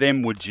 How many of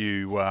them would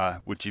you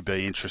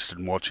be interested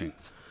in watching?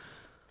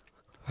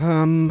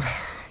 5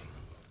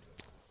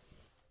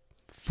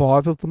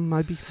 of them,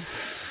 maybe.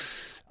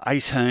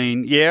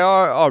 18. Yeah,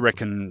 I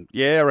reckon.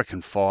 Yeah, I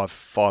reckon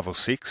 5 or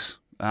 6.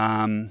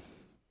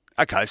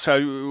 Okay,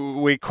 so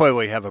we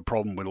clearly have a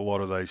problem with a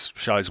lot of these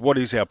shows. What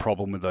is our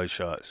problem with those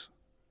shows?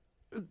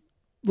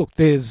 Look,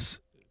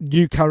 there's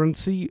new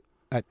currency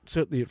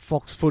certainly at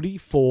Fox Footy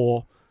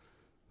for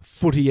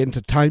footy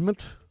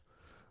entertainment.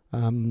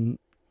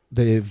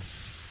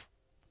 They've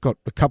got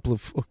a couple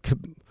of a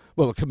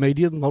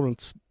comedian,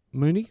 Lawrence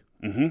Mooney.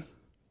 Mm-hmm.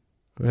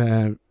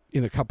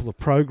 In a couple of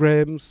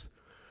programs.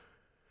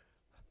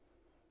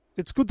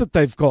 It's good that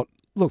they've got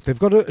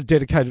a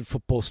dedicated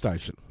football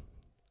station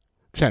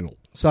channel.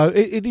 So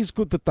it is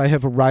good that they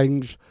have a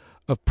range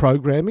of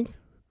programming.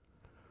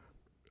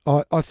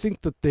 I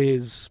think that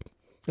there's,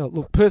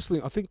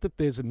 personally, I think that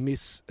there's a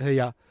miss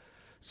here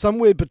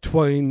somewhere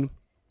between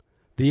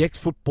the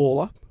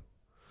ex-footballer,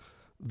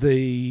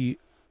 the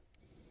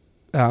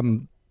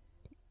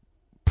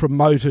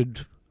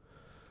promoted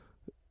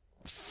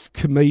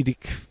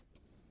comedic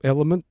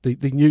element,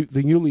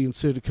 the newly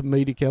inserted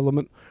comedic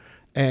element,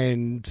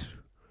 and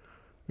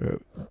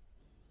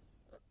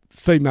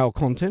female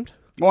content.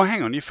 Well,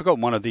 hang on, you forgot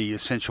one of the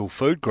essential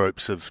food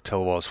groups of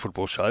televised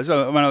football shows.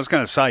 I mean, I was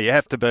going to say, you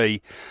have to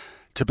be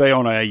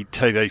on a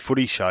TV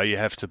footy show, you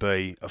have to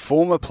be a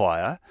former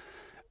player.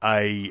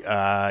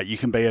 You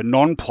can be a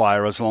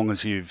non-player as long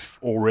as you've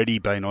already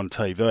been on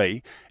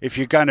TV. If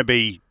you're going to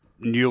be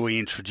newly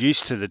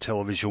introduced to the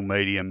televisual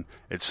medium,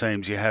 it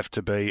seems you have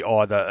to be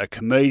either a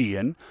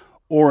comedian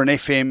or an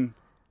FM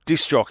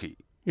disc jockey.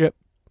 Yep.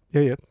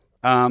 Yeah.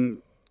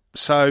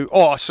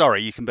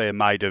 You can be a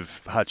mate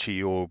of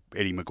Hutchie or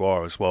Eddie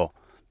Maguire as well.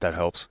 That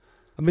helps.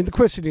 I mean, the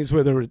question is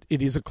whether it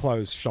is a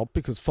closed shop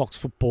because Fox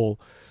Football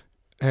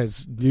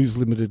has News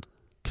Limited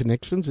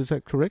connections. Is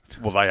that correct?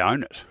 Well, they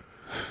own it.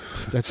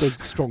 That's a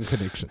strong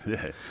connection.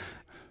 Yeah.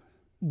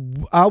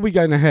 Are we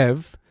going to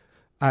have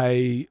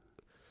a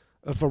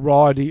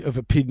variety of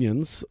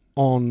opinions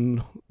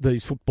on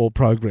these football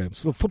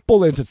programs? The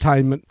football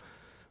entertainment,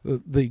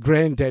 the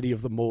granddaddy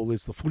of them all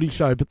is the Footy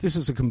Show, but this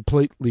is a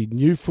completely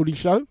new Footy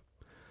Show.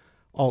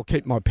 I'll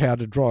keep my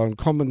powder dry on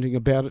commenting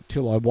about it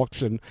till I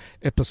watch an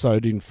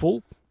episode in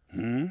full.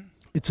 Mm.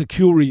 It's a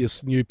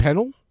curious new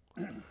panel,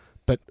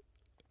 but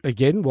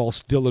again,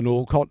 whilst Dylan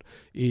Alcott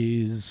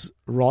is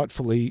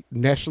rightfully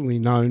internationally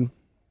known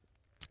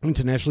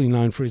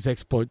for his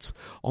exploits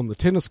on the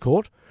tennis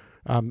court,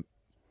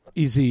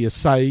 is he a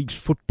sage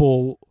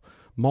football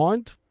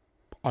mind?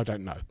 I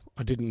don't know.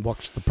 I didn't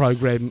watch the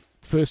program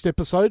first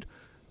episode.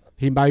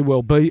 He may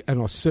well be,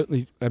 and I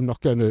certainly am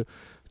not going to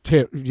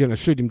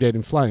shoot him dead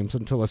in flames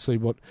until I see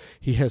what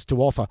he has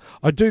to offer.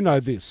 I do know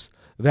this,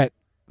 that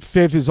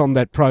Fev is on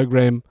that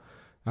program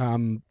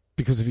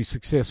because of his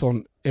success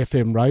on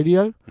FM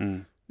radio.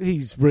 Mm.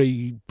 He's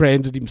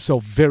rebranded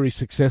himself very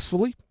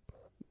successfully.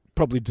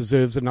 Probably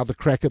deserves another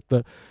crack at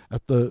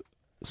the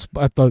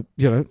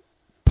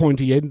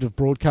pointy end of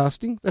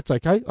broadcasting. That's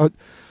okay.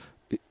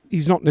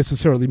 He's not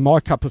necessarily my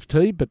cup of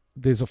tea, but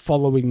there's a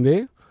following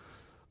there.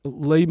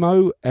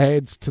 Limo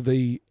adds to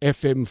the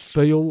FM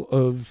feel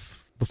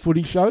of the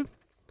Footy Show.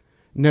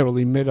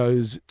 Nerily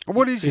Meadows.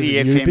 What is the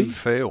FM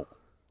feel?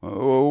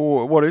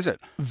 What is it?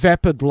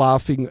 Vapid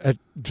laughing at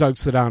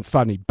jokes that aren't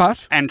funny,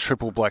 but and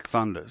Triple Black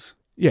Thunders.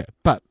 Yeah,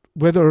 but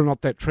whether or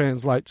not that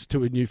translates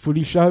to a new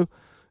Footy Show,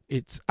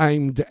 it's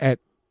aimed at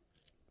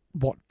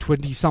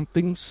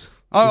 20-somethings.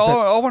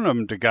 I want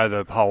them to go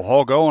the whole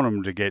hog. I want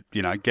them to get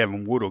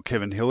Gavin Wood or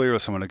Kevin Hillier or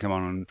someone to come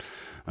on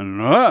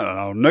and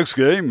our next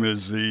game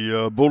is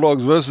the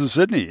Bulldogs versus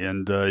Sydney,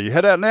 and you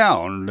head out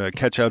now and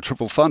catch our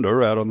Triple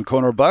Thunder out on the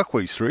corner of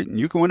Barclay Street, and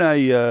you can win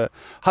a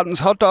Hutton's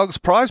Hot Dogs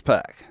prize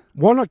pack.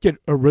 Why not get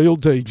a real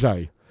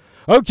DJ?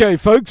 Okay,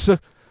 folks,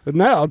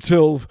 now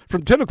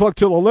from 10 o'clock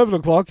till 11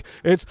 o'clock,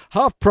 it's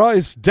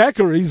half-price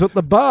daiquiris at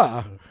the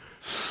bar.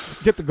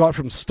 Get the guy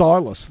from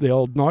Stylus, the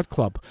old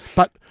nightclub.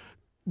 But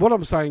what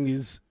I'm saying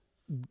is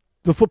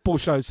the football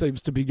show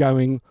seems to be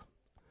those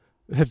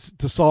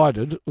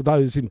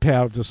in power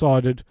have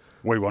decided...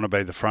 We want to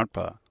be the front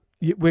bar.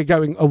 We're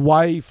going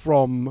away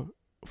from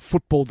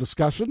football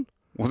discussion.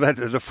 Well,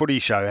 the Footy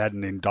Show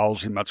hadn't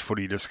indulged in much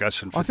footy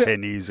discussion for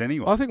 10 years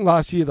anyway. I think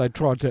last year they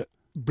tried to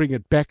bring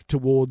it back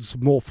towards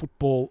more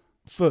football,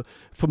 for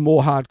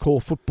more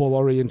hardcore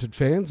football-oriented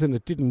fans, and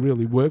it didn't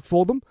really work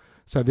for them.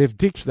 So they've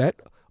ditched that.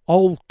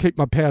 I'll keep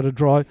my powder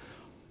dry.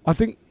 I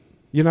think,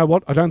 you know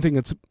what,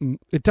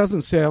 it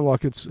doesn't sound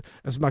like it's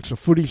as much a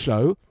Footy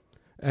Show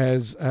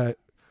as an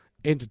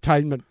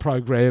entertainment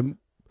program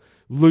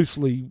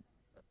loosely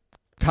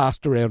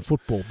cast around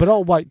football. But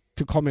I'll wait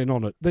to comment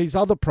on it. These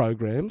other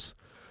programs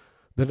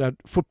that are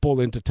football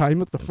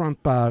entertainment, the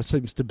front bar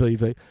seems to be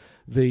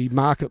the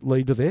market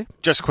leader there.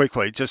 Just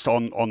quickly, just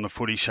on the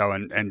Footy Show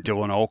and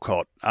Dylan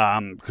Alcott,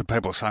 because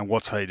people are saying,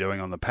 what's he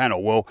doing on the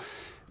panel? Well,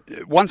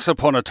 once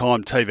upon a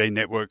time, TV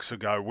networks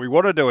ago, we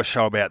want to do a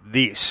show about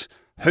this.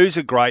 Who's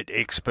a great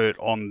expert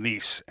on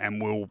this?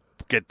 And we'll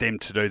get them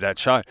to do that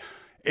show.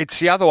 It's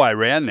the other way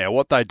around now.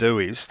 What they do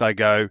is they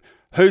go,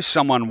 who's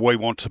someone we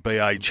want to be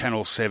a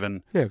Channel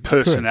 7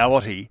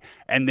 personality? Correct.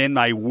 And then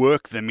they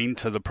work them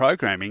into the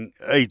programming,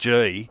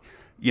 e.g.,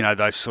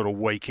 those sort of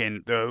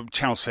weekend...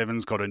 Channel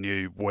 7's got a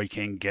new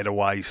weekend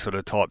getaway sort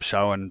of type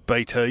show, and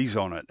BT's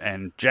on it,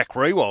 and Jack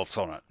Rewalt's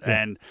on it.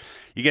 Yeah. And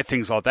you get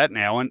things like that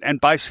now.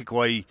 And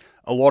basically,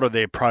 a lot of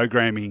their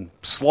programming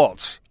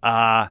slots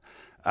are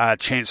a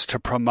chance to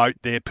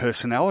promote their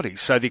personality.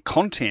 So the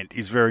content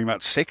is very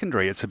much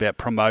secondary. It's about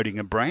promoting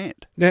a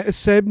brand. Now, is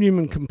Sam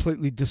Newman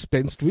completely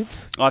dispensed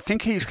with? I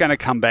think he's going to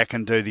come back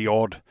and do the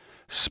odd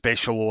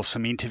special or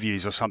some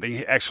interviews or something.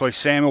 Actually,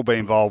 Sam will be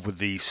involved with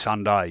the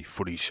Sunday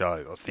Footy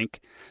Show, I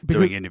think,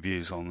 doing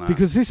interviews on that.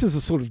 Because this is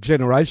a sort of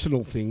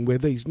generational thing where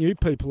these new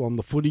people on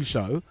the Footy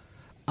Show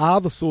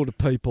are the sort of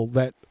people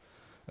that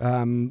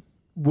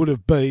would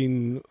have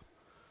been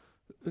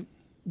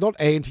not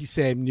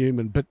anti-Sam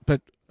Newman,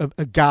 but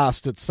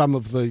aghast at some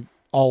of the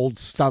old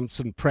stunts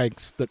and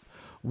pranks that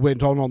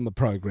went on the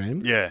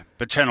program. Yeah,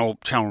 but Channel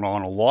 9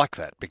 will like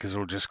that because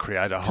it'll just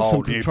create a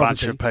whole new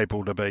bunch of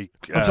people to be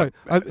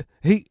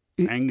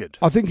angered.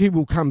 I think he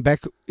will come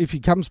back, if he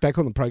comes back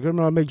on the program,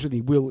 and I imagine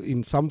he will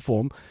in some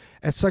form,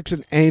 as such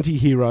an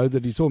anti-hero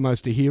that he's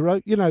almost a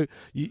hero.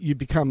 You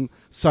become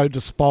so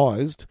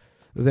despised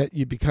that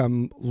you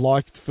become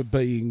liked for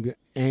being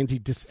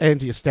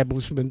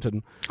anti-establishment.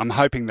 And I'm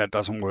hoping that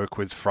doesn't work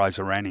with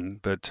Fraser Anning,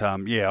 but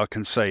I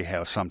can see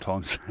how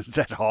sometimes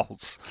that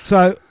holds.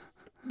 So,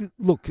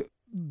 look,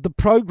 the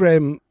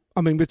program,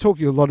 I mean, we're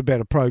talking a lot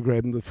about a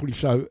program, the Footy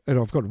Show, and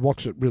I've got to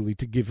watch it really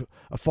to give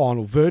a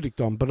final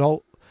verdict on, but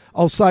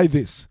I'll say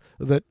this,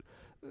 that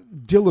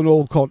Dylan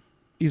Alcott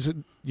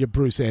isn't your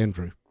Bruce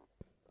Andrew.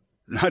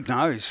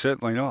 No, he's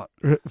certainly not.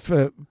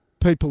 For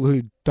people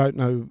who don't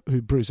know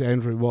who Bruce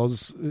Andrew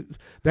was,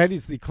 that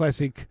is the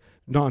classic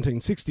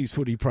 1960s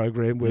footy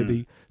program where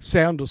the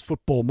soundest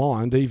football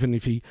mind, even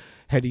if he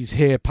had his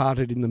hair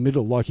parted in the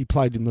middle like he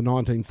played in the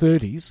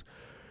 1930s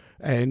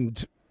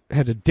and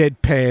had a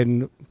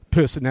deadpan,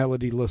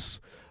 personality-less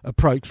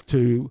approach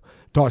to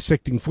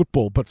dissecting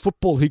football, but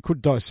football he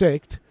could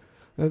dissect,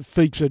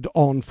 featured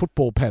on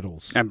football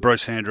paddles. And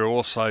Bruce Andrew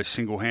also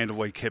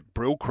single-handedly kept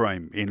Brill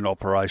Cream in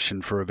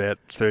operation for about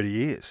 30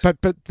 years.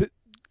 But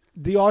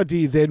the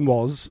idea then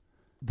was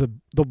the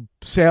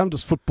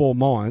soundest football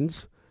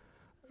minds,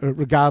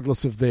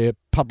 regardless of their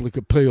public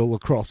appeal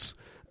across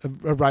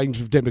a range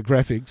of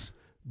demographics,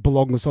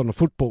 belong us on a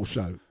football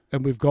show.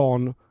 And we've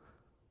gone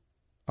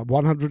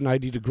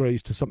 180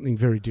 degrees to something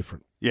very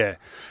different. Yeah.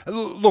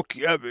 Look,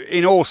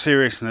 in all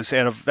seriousness,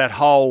 out of that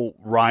whole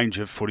range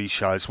of footy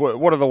shows,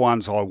 what are the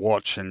ones I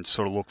watch and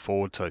sort of look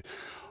forward to?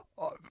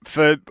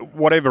 For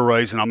whatever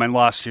reason, I mean,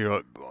 last year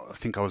I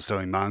think I was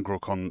doing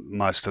Marngrook on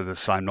most of the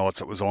same nights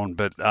it was on,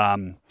 but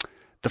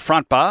the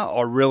front bar,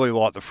 I really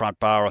like the front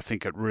bar. I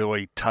think it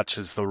really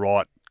touches the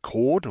right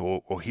chord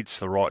or hits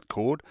the right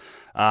chord.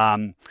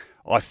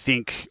 I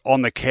think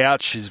On the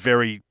Couch is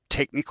very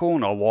technical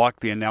and I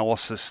like the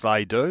analysis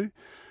they do.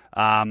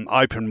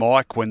 Open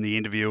mic, when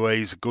the interviewee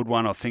is a good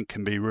one, I think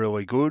can be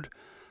really good.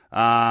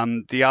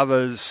 The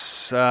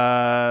others,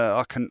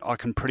 I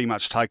can pretty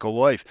much take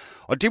or leave.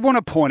 I did want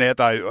to point out,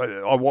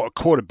 though, I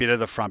caught a bit of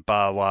the front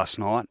bar last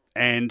night,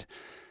 and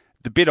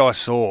the bit I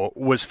saw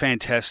was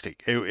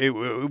fantastic.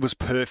 It was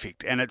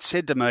perfect, and it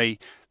said to me,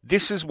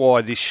 this is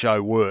why this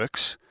show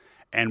works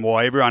and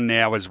why everyone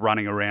now is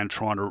running around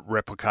trying to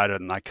replicate it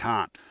and they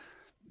can't.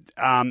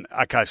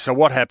 Okay, so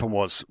what happened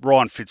was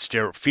Ryan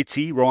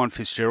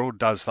Fitzgerald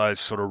does those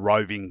sort of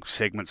roving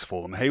segments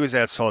for them. He was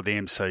outside the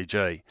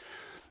MCG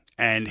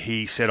and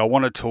he said, I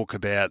want to talk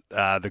about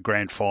the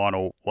grand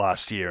final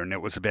last year, and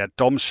it was about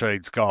Dom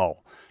Sheed's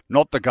goal.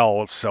 Not the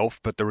goal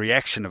itself, but the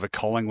reaction of a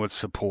Collingwood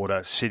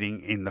supporter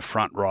sitting in the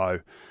front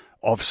row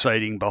of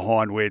seating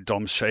behind where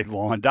Dom Sheed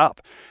lined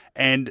up.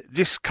 And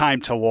this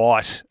came to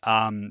light.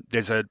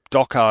 There's a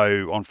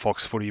doco on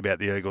Fox Footy about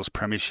the Eagles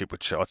premiership,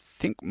 which I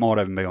think might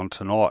even be on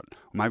tonight,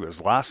 or maybe it was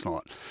last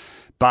night.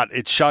 But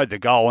it showed the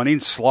goal, and in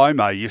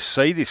slow-mo, you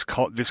see this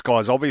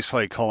guy's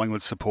obviously a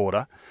Collingwood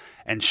supporter,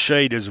 and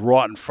Sheed is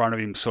right in front of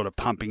him sort of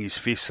pumping his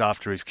fists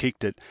after he's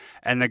kicked it,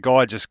 and the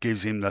guy just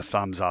gives him the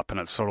thumbs up, and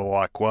it's sort of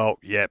like, well,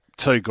 yep,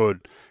 too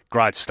good.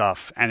 Great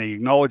stuff, and he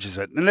acknowledges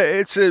it. And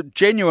it's a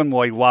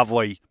genuinely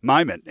lovely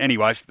moment.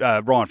 Anyway,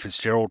 Ryan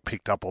Fitzgerald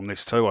picked up on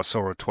this too. I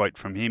saw a tweet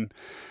from him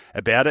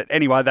about it.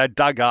 Anyway, they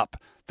dug up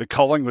the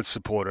Collingwood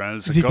supporter. And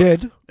is he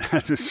dead?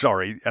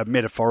 Sorry,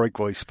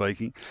 metaphorically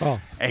speaking.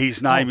 Oh,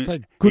 his name.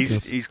 Thank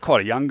goodness. He's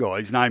quite a young guy.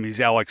 His name is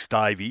Alex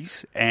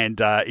Davies, and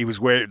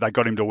they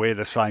got him to wear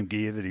the same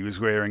gear that he was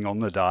wearing on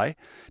the day.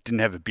 Didn't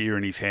have a beer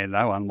in his hand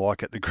though,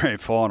 unlike at the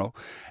grand final.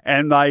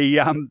 And they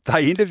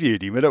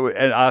interviewed him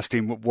and asked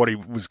him what he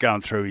was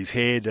going through his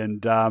head,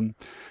 and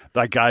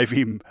they gave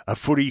him a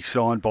footy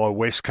signed by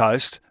West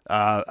Coast,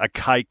 a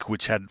cake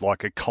which had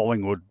like a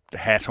Collingwood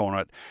hat on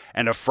it,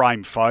 and a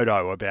framed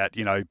photo about,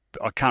 I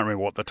can't remember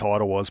what the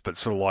title was, but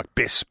sort of like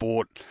best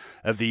sport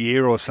of the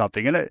year or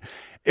something. And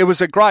it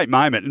was a great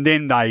moment. And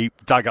then they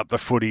dug up the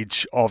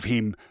footage of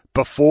him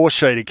before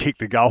Sheed had kicked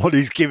the goal, and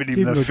he's giving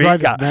him the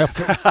finger.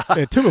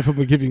 Two of them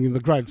were giving him the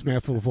greatest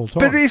mouthful of all time.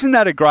 But isn't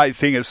that a great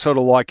thing? It's sort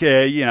of like,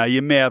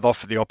 you mouth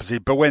off at the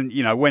opposite, but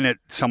when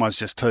someone's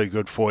just too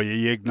good for you,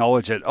 you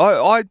acknowledge it.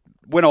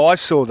 When I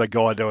saw the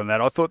guy doing that,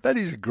 I thought that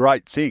is a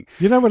great thing.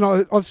 When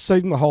I've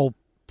seen the whole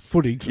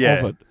footage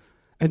of it,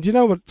 and you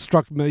know what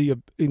struck me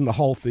in the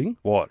whole thing?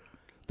 What?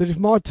 That if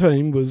my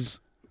team was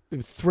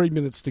 3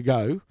 minutes to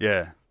go,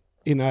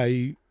 in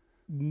a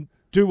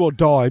do or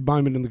die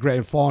moment in the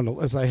grand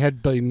final, as they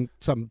had been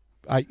some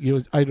 8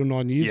 or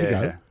 9 years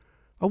ago,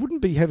 I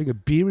wouldn't be having a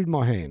beer in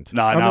my hand.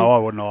 I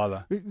wouldn't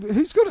either.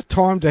 Who's got a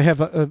time to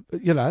have a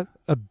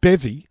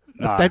bevy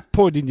at that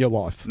point in your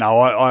life?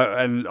 No,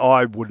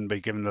 I wouldn't be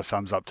giving the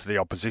thumbs up to the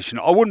opposition.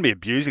 I wouldn't be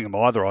abusing them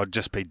either. I'd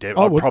just be dead.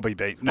 I'd probably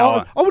be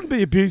I wouldn't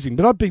be abusing,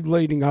 but I'd be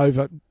leaning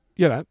over,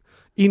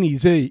 in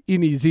his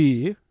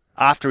ear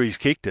after he's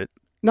kicked it.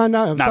 No,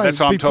 that's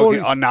what I'm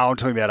talking. I'm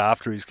talking about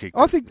after he's kicked.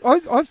 I think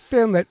I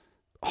found that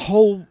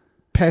whole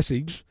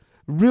passage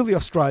really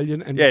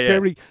Australian and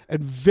very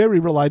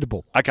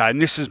relatable. Okay,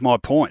 and this is my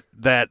point,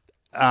 that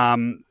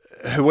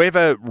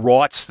whoever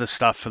writes the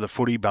stuff for the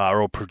footy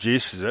bar or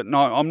produces it,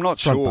 no, I'm not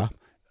front sure. Bar.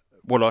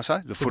 What did I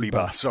say? The footy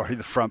bar. Sorry,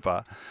 the front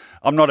bar.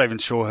 I'm not even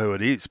sure who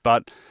it is,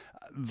 but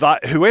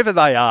whoever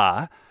they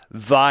are,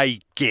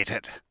 they get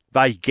it.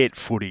 They get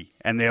footy,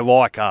 and they're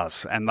like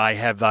us, and they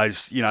have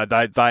those.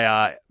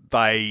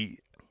 They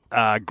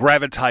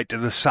gravitate to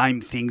the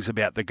same things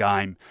about the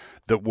game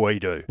that we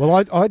do.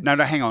 Well, No,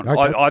 hang on.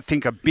 Okay. I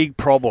think a big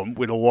problem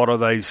with a lot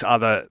of these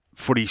other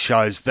footy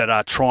shows that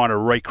are trying to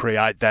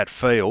recreate that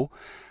feel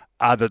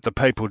are that the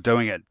people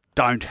doing it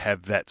don't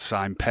have that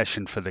same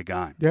passion for the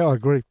game. Yeah, I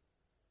agree.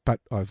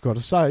 But I've got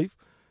to say,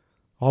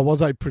 I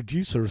was a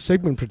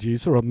segment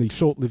producer on the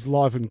short-lived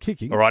Live and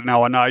Kicking. All right,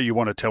 now I know you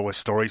want to tell a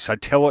story, so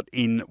tell it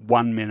in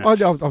 1 minute. I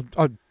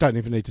don't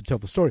even need to tell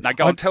the story. No,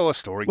 go on, tell a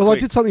story. Well, quick.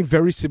 I did something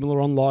very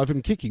similar on Live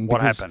and Kicking.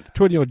 What happened?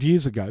 20-odd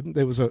years ago,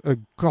 there was a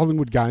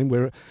Collingwood game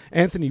where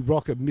Anthony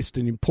Rocker missed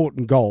an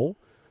important goal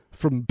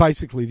from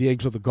basically the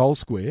edge of the goal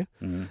square.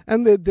 Mm.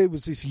 And there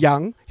was this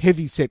young,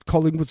 heavy-set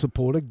Collingwood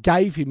supporter,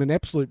 gave him an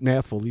absolute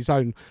mouthful, his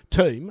own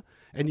team,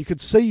 and you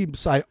could see him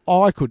say,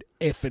 I could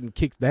effing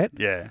kick that.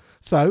 Yeah.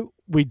 So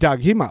we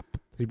dug him up.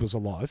 He was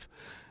alive.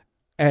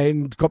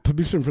 And got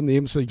permission from the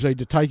MCG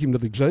to take him to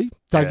the G.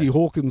 Dougie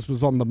Hawkins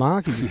was on the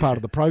mark. He was part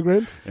of the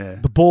program. Yeah.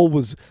 The ball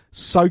was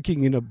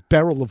soaking in a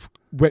barrel of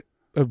wet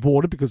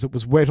water because it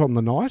was wet on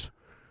the night.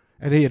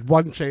 And he had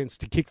one chance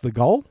to kick the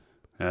goal.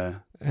 Yeah.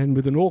 And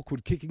with an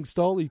awkward kicking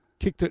style, he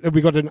kicked it. And we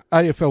got an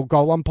AFL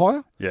goal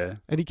umpire. Yeah.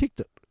 And he kicked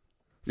it.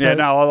 So yeah,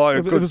 no, I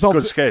like it.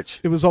 Good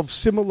sketch. It was of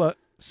similar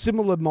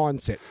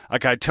mindset.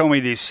 Okay, tell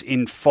me this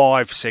in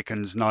 5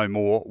 seconds, no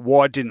more.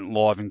 Why didn't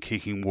Live and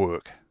Kicking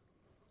work?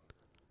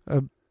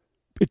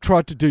 It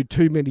tried to do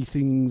too many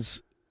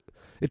things.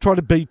 It tried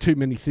to be too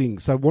many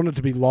things. So it wanted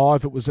to be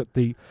live. It was at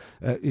the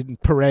in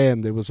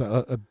Paran. There was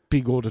a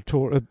big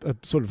auditorium, a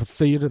sort of a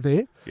theatre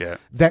there. Yeah.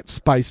 That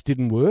space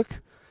didn't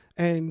work,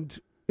 and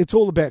it's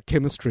all about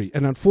chemistry.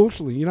 And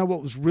unfortunately, you know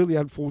what was really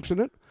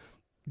unfortunate?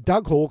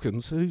 Doug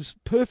Hawkins, who's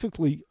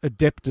perfectly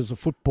adept as a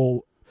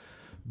football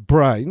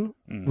brain,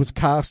 was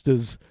cast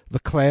as the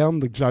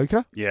clown, the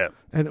Joker. Yeah.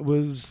 And it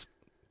was,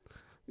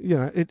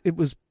 it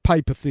was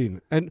paper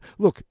thin. And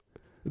look,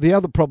 the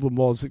other problem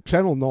was that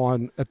Channel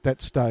 9 at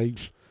that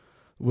stage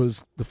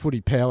was the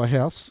footy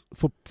powerhouse,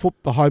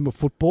 the home of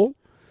football,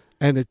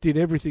 and it did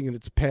everything in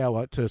its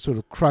power to sort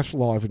of crush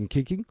Live and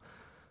Kicking.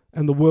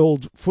 And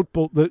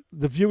the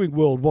viewing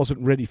world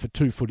wasn't ready for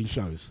 2 footy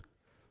shows.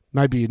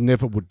 Maybe it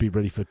never would be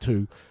ready for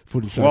 2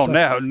 footy shows.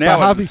 Well, so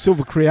Harvey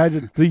Silver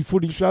created the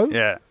footy show.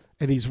 Yeah.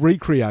 And his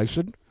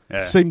recreation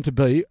seemed to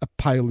be a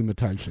pale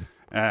imitation.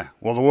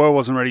 Well, the world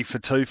wasn't ready for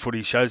 2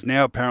 footy shows.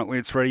 Now apparently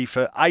it's ready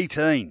for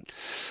 18.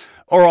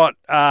 All right,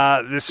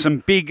 there's some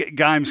big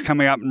games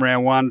coming up in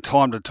round 1.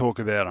 Time to talk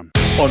about them.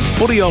 On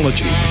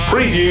Footyology,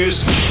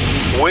 previews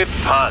with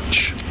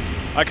Punch.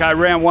 Okay,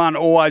 round 1,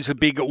 always a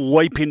big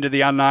leap into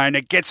the unknown.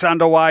 It gets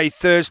underway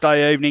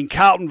Thursday evening.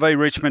 Carlton v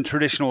Richmond,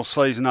 traditional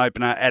season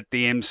opener at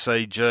the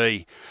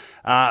MCG.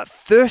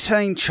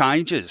 13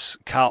 changes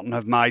Carlton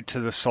have made to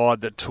the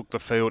side that took the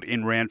field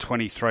in round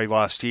 23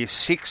 last year.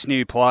 6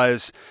 new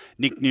players: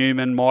 Nick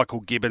Newman,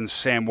 Michael Gibbons,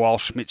 Sam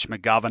Walsh, Mitch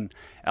McGovern,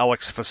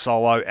 Alex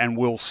Fasolo and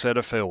Will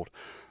Setterfield.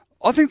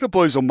 I think the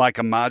Blues will make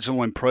a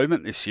marginal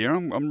improvement this year.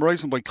 I'm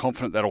reasonably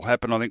confident that'll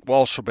happen. I think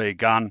Walsh will be a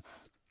gun.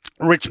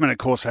 Richmond, of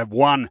course, have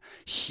one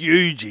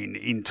huge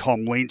in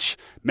Tom Lynch.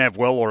 Mav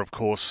Weller, of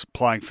course,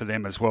 playing for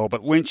them as well.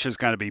 But Lynch is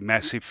going to be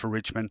massive for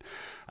Richmond.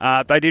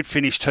 They did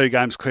finish 2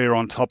 games clear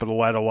on top of the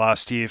ladder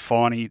last year,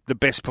 finally. The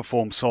best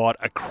performed side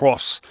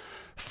across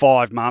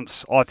 5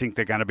 months. I think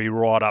they're going to be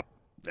right up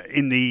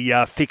in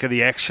the thick of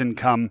the action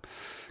come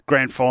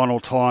grand final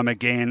time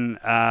again.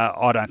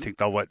 I don't think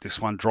they'll let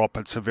this one drop.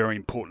 It's a very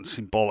important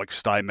symbolic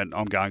statement.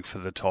 I'm going for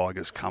the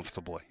Tigers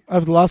comfortably.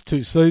 Over the last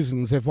 2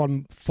 seasons, they've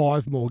won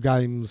 5 more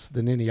games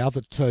than any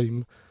other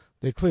team.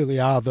 They clearly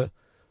are the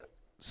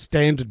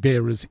standard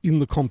bearers in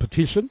the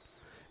competition.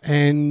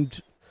 And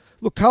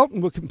look, Carlton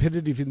were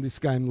competitive in this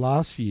game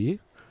last year.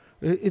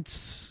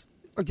 It's,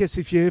 I guess,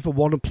 if you ever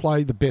want to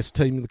play the best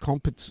team in the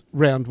comp,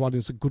 round 1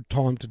 is a good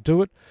time to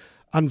do it.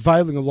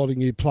 Unveiling a lot of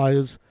new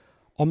players.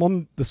 I'm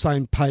on the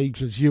same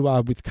page as you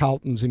are with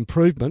Carlton's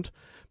improvement,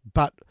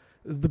 but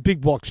the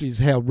big watch is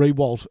how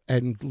Riewoldt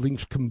and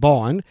Lynch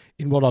combine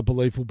in what I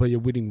believe will be a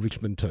winning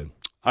Richmond team.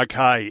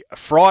 Okay,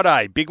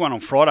 Friday, big one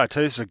on Friday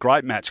too. This is a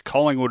great match,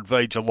 Collingwood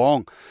v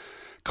Geelong.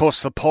 Of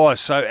course, the Pies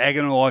so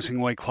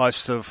agonisingly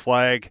close to the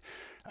flag.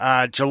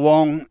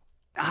 Geelong,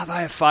 are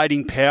they a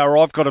fading power?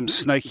 I've got them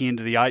sneaking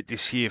into the 8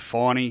 this year,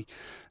 Finey.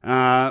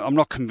 I'm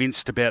not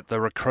convinced about the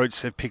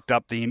recruits they've picked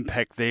up, the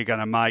impact they're going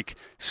to make.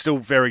 Still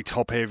very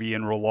top-heavy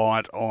and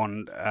reliant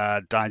on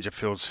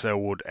Dangerfield,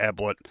 Selwood,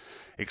 Ablett,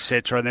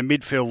 etc. Their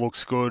midfield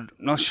looks good.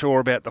 Not sure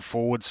about the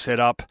forward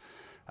setup.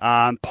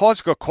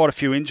 Pies got quite a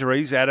few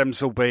injuries.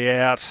 Adams will be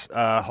out.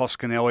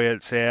 Hoskin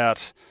Elliott's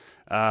out.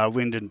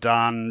 Lyndon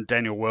Dunn,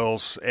 Daniel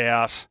Wells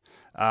out.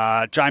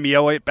 Jamie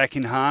Elliott back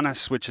in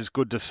harness, which is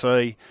good to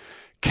see.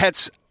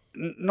 Cats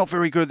not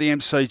very good at the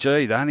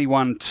MCG. They only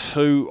won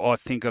 2, I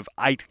think, of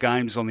 8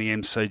 games on the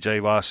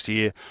MCG last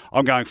year.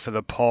 I'm going for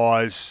the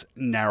Pies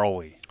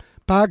narrowly.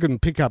 Bargain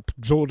pickup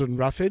Jordan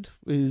Ruffhead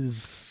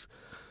is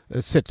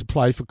set to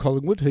play for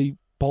Collingwood. He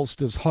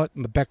bolsters height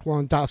in the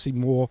backline. Darcy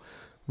Moore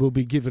will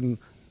be given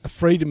a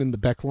freedom in the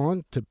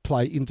backline to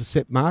play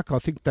intercept mark. I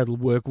think that'll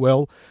work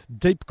well.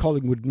 Deep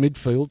Collingwood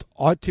midfield.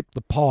 I tip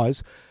the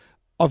Pies.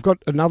 I've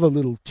got another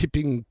little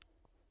tipping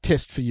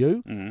test for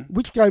you. Mm-hmm.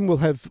 Which game will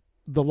have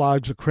the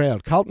larger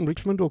crowd, Carlton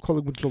Richmond or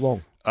Collingwood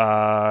Geelong?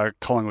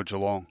 Collingwood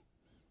Geelong.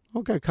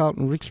 I'll go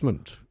Carlton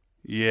Richmond.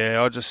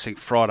 Yeah, I just think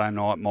Friday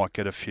night might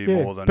get a few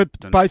more than. But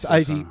than both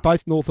Thursday. 80,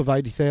 both north of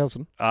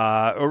 80,000.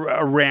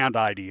 Around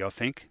 80, I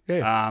think.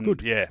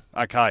 Good. Yeah,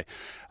 okay.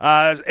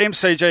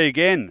 MCG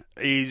again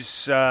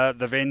is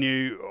the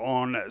venue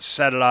on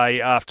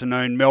Saturday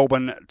afternoon.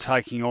 Melbourne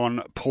taking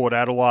on Port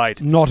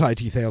Adelaide. Not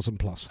 80,000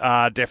 plus.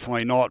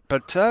 Definitely not,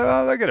 but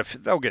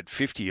they'll get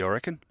 50, I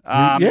reckon.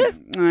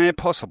 Yeah,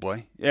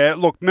 possibly. Yeah,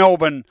 look,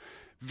 Melbourne.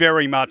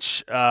 Very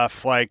much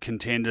flag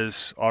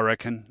contenders, I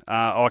reckon.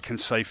 I can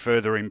see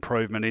further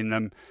improvement in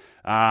them.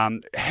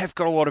 Have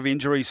got a lot of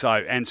injuries,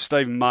 though, and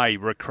Stephen May,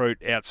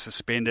 recruit, out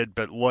suspended,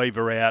 but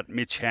Lever out,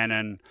 Mitch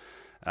Hannon,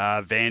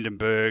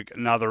 Vandenberg,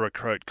 another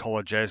recruit,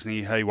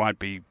 Kolajasny, he won't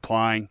be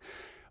playing.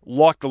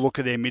 Like the look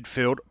of their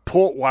midfield.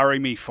 Port worry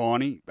me,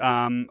 Finey.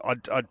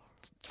 I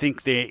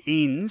think their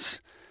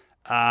ins,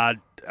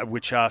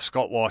 which are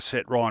Scott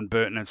Lysette, Ryan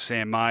Burton and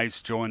Sam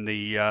Mays, join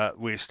the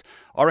list.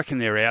 I reckon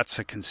their outs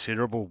are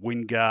considerable.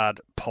 Wingard,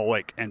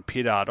 Pollock and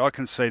Pittard. I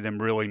can see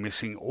them really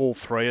missing all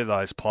three of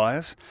those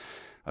players.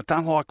 I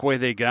don't like where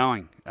they're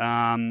going.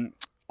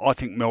 I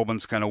think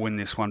Melbourne's going to win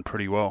this one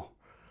pretty well.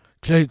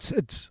 Gee,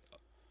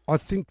 I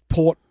think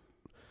Port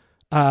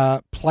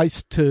are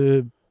placed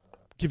to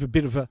give a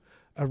bit of a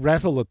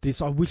rattle at this.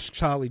 I wish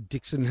Charlie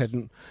Dixon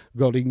hadn't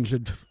got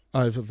injured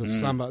over the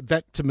summer.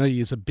 That, to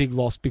me, is a big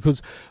loss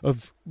because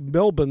of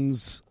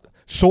Melbourne's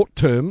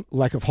short-term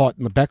lack of height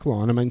in the back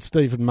line. I mean,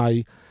 Stephen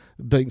May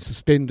being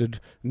suspended,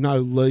 no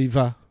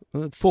Lever.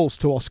 It falls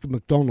to Oscar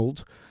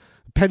McDonald.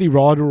 Paddy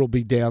Ryder will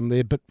be down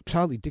there, but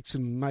Charlie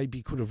Dixon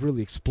maybe could have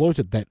really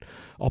exploited that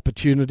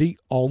opportunity.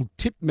 I'll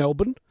tip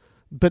Melbourne,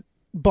 but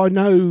by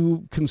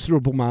no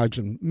considerable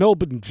margin.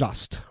 Melbourne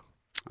just.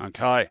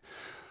 Okay.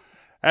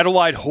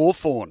 Adelaide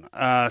Hawthorn,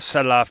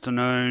 Saturday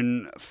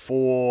afternoon,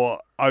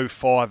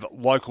 4:05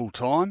 local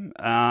time.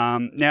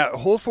 Now,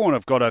 Hawthorn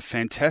have got a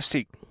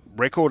fantastic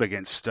record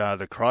against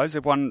the Crows.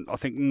 They've won, I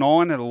think,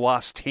 9 of the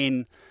last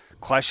 10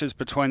 clashes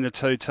between the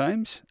two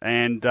teams,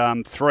 and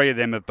 3 of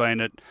them have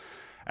been at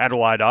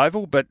Adelaide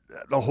Oval. But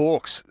the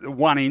Hawks,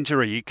 one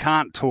injury. You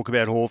can't talk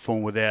about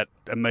Hawthorn without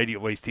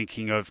immediately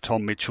thinking of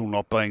Tom Mitchell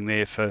not being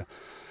there for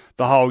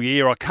the whole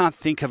year. I can't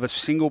think of a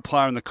single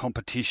player in the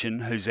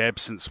competition whose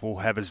absence will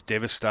have as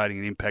devastating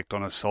an impact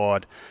on a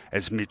side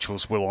as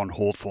Mitchell's will on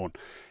Hawthorn.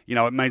 You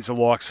know, it means the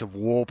likes of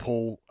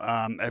Warple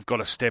have got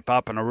to step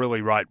up, and I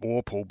really rate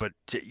Warple, but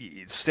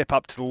step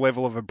up to the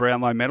level of a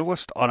Brownlow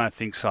medalist? I don't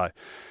think so.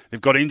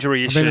 They've got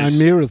injury issues. I mean,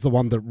 O'Meara's the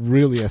one that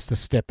really has to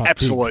step up.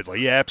 Absolutely,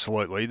 big. Yeah,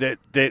 absolutely.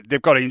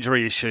 They've got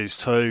injury issues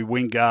too.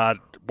 Wingard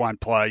won't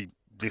play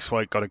this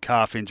week, got a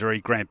calf injury.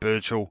 Grant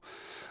Birchall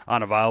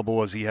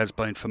unavailable as he has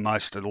been for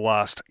most of the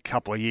last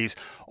couple of years.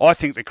 I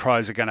think the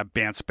Crows are going to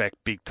bounce back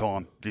big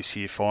time this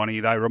year,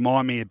 Finey. They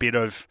remind me a bit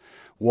of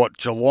what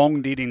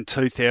Geelong did in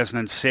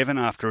 2007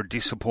 after a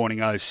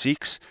disappointing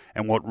 06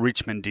 and what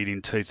Richmond did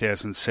in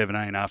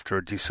 2017 after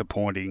a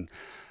disappointing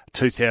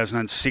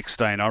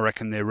 2016. I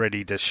reckon they're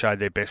ready to show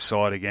their best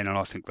side again, and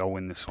I think they'll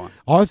win this one.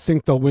 I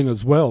think they'll win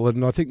as well,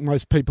 and I think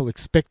most people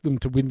expect them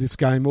to win this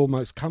game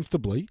almost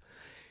comfortably.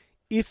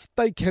 If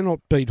they cannot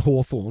beat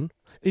Hawthorn,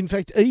 in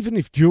fact, even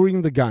if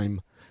during the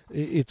game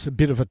it's a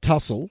bit of a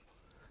tussle,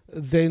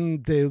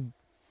 then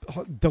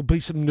there'll be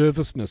some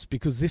nervousness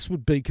because this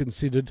would be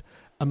considered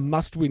a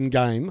must-win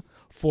game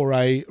for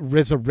a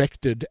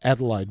resurrected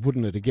Adelaide,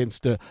 wouldn't it,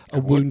 against a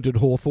wounded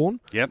Hawthorn?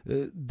 Yep.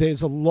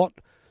 There's a lot.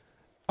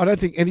 I don't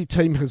think any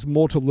team has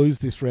more to lose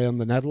this round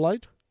than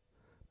Adelaide,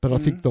 but I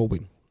think they'll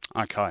win.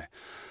 Okay.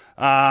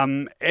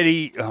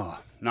 Eddie,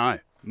 no.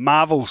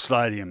 Marvel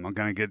Stadium.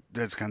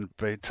 That's going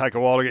to take a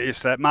while to get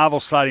used to that. Marvel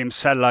Stadium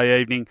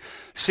Saturday evening.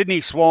 Sydney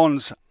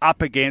Swans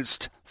up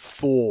against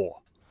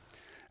Thor.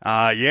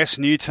 Yes,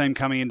 new team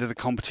coming into the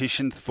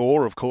competition.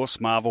 Thor, of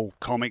course, Marvel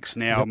Comics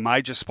now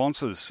major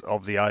sponsors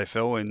of the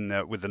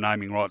AFL with the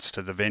naming rights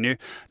to the venue.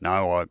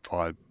 No,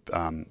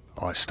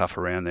 I stuff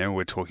around there.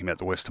 We're talking about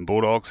the Western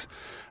Bulldogs.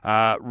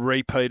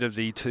 Repeat of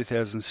the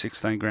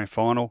 2016 Grand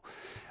Final.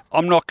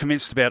 I'm not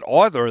convinced about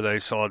either of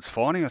these sides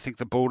fighting. I think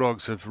the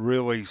Bulldogs have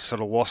really sort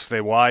of lost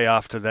their way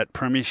after that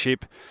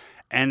premiership.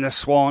 And the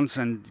Swans,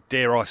 and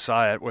dare I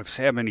say it,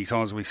 how many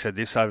times have we said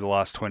this over the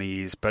last 20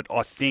 years, but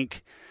I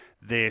think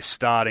they're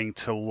starting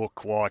to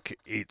look like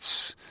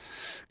it's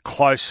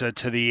closer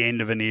to the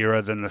end of an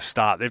era than the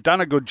start. They've done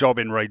a good job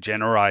in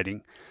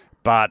regenerating,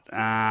 but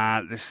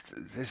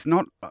there's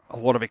not a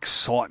lot of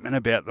excitement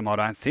about them, I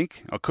don't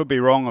think. I could be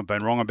wrong. I've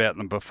been wrong about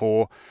them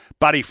before.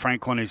 Buddy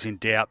Franklin is in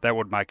doubt. That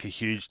would make a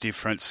huge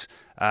difference.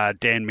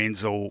 Dan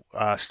Menzel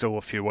still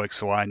a few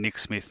weeks away. Nick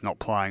Smith not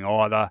playing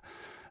either.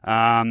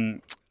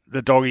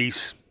 The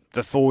Doggies,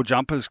 the Thor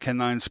jumpers, can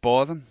they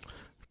inspire them?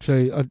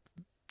 Gee,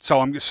 So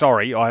I'm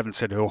sorry, I haven't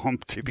said who I'm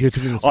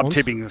tipping. I'm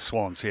tipping the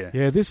Swans, yeah.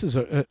 Yeah, this is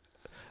a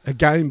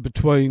game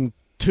between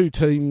two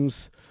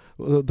teams.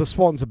 The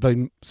Swans have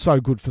been so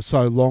good for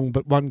so long,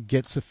 but one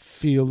gets a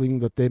feeling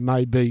that there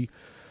may be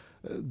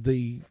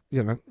the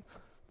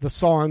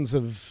signs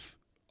of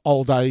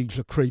old age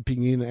are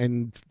creeping in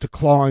and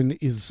decline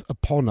is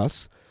upon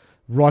us.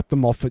 Write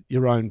them off at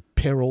your own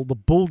peril. The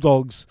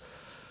Bulldogs,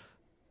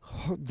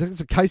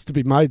 there's a case to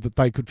be made that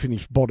they could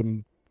finish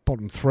bottom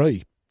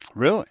three.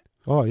 Really?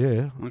 Oh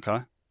yeah.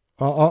 Okay.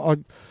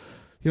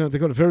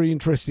 They've got a very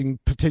interesting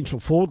potential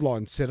forward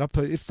line set up.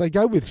 If they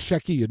go with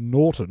Shaki and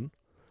Norton,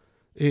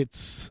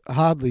 it's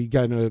hardly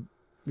going to,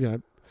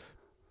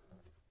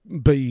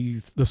 be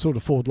the sort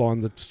of forward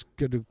line that's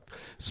going to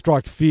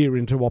strike fear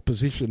into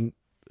opposition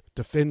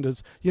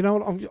defenders. You know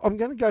what? I'm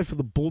going to go for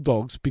the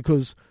Bulldogs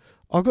because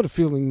I've got a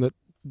feeling that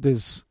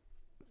there's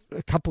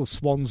a couple of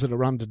Swans that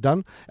are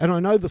underdone, and I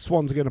know the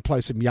Swans are going to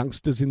play some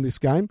youngsters in this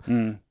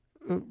game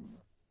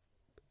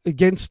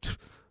against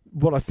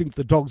what I think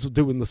the Dogs will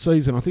do in the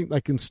season. I think they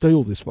can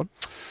steal this one.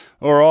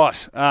 All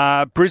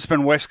right.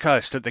 Brisbane West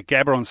Coast at the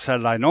Gabba on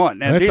Saturday night.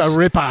 Now, That's a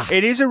ripper.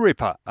 It is a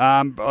ripper.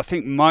 I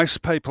think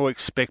most people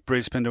expect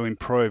Brisbane to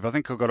improve. I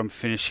think I've got them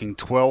finishing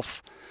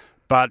 12th.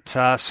 But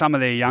some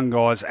of their young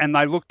guys, and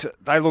they looked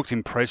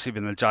impressive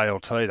in the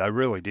JLT. They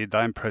really did.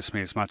 They impressed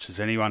me as much as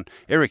anyone.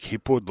 Eric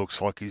Hipwood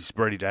looks like he's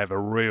ready to have a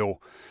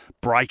real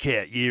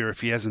breakout year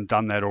if he hasn't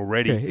done that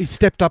already. Yeah, he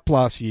stepped up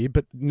last year,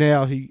 but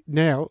now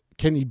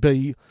can he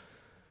be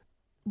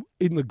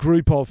in the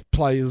group of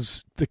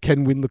players that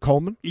can win the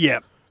Coleman? Yeah.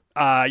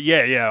 I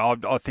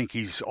think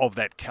he's of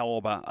that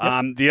calibre.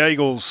 Yep. The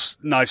Eagles,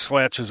 no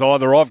slouches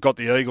either. I've got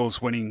the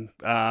Eagles winning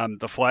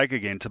the flag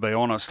again, to be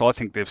honest. I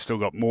think they've still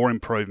got more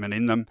improvement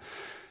in them.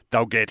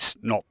 They'll get,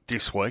 not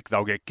this week,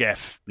 they'll get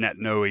Gaff,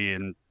 Naitanui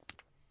and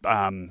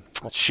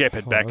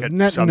Shepherd back at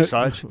some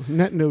stage.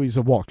 Naitanui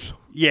a watch.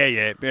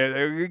 Yeah,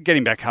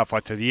 getting back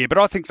halfway through the year. But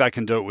I think they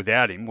can do it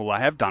without him. Well,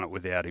 they have done it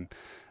without him.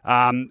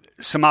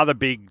 Some other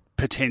big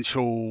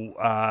potential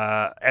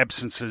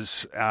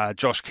absences,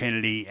 Josh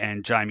Kennedy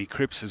and Jamie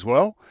Cripps as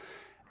well.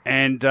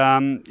 And,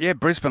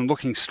 Brisbane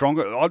looking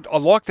stronger. I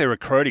like their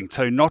recruiting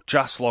too, not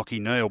just Lockie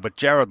Neal, but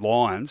Jared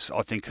Lyons,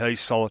 I think he's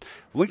solid.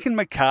 Lincoln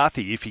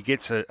McCarthy, if he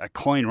gets a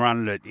clean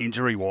run at it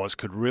injury-wise,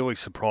 could really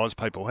surprise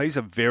people. He's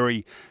a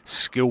very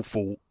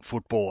skillful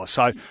footballer.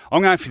 So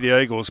I'm going for the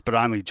Eagles, but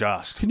only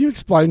just. Can you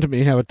explain to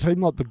me how a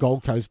team like the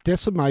Gold Coast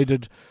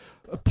decimated...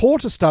 Poor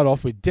to start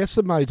off with,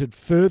 decimated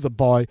further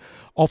by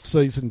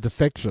off-season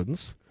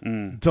defections,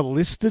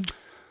 delisted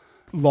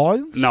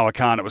Lions? No, I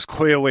can't. It was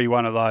clearly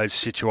one of those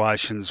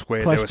situations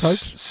where Clash there was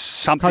coach?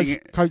 something...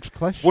 Coach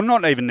clash? Well,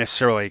 not even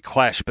necessarily a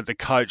clash, but the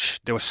coach,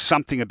 there was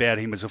something about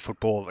him as a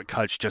footballer that the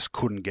coach just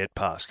couldn't get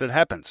past. It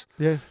happens.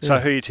 Yeah. So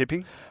who are you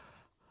tipping?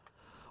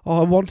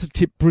 I want to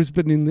tip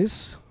Brisbane in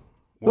this.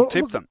 Well,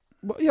 tip them.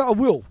 Yeah, I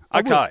will.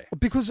 Okay.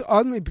 Because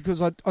I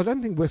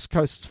don't think West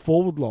Coast's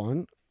forward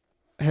line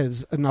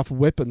has enough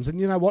weapons. And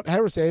you know what?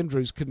 Harris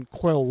Andrews can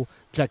quell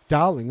Jack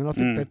Darling, and I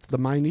think that's the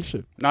main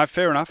issue. No,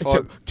 fair enough.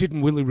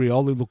 Didn't Willie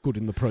Rioli look good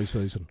in the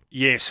pre-season?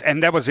 Yes,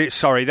 and that was it.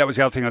 Sorry, that was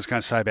the other thing I was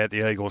going to say about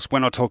the Eagles.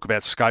 When I talk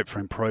about scope for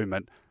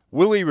improvement,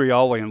 Willie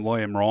Rioli and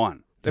Liam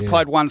Ryan, they've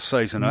played one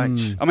season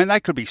each. I mean, they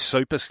could be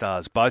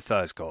superstars, both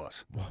those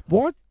guys.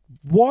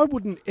 Why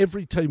wouldn't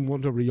every team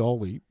want a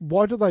Rioli?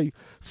 Why do they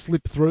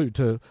slip through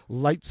to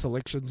late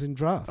selections in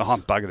drafts? Oh,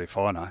 I'm buggered if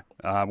I know.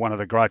 One of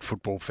the great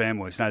football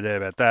families, no doubt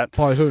about that.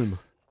 By whom?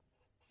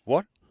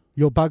 What?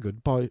 You're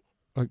buggered by...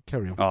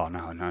 carry on. Oh,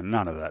 no,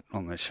 none of that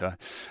on this show.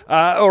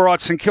 All right,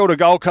 St Kilda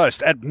Gold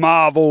Coast at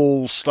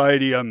Marvel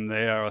Stadium.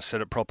 There, I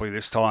said it properly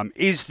this time.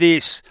 Is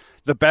this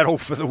the battle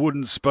for the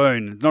wooden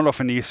spoon? Not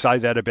often do you say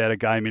that about a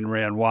game in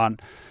round one.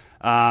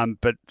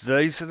 But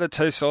these are the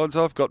two sides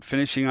I've got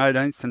finishing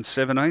 18th and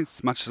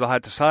 17th, much as I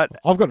hate to say it.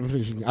 I've got them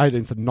finishing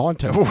 18th and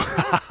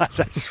 19th.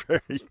 That's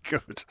very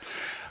good.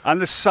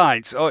 And the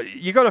Saints,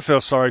 you got to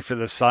feel sorry for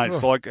the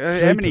Saints. How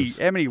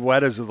many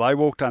ladders have they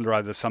walked under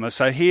over the summer?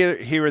 So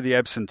here are the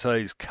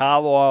absentees.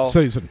 Carlisle,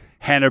 season.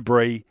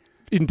 Hanbury,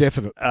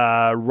 indefinite.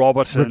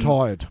 Roberton,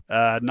 retired.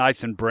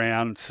 Nathan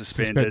Brown,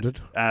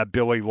 suspended.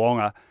 Billy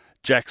Longer,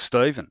 Jack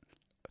Stephen.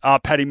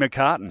 Paddy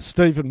McCartan.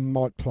 Stephen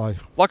might play.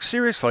 Like,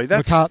 seriously,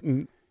 that's...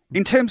 McCartan,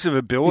 in terms of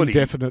ability...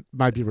 indefinite,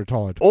 maybe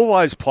retired. All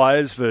those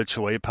players,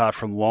 virtually, apart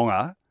from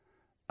Longer,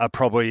 are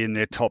probably in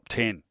their top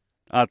 10,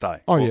 aren't they?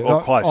 Oh, yeah. Or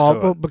close to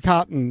it. Well,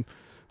 McCartan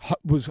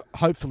was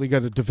hopefully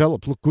going to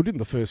look good in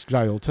the first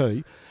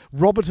JLT.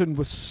 Roberton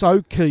was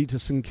so key to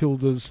St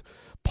Kilda's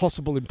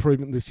possible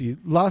improvement this year.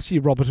 Last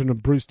year, Roberton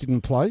and Bruce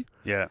didn't play.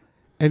 Yeah.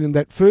 And in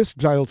that first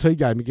JLT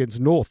game against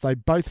North, they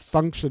both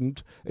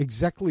functioned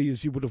exactly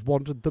as you would have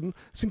wanted them.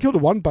 St Kilda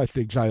won both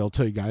their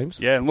JLT games.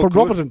 Yeah, and but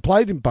Roberton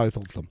played in both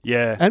of them.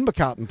 Yeah. And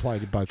McCartan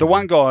played in both of them. The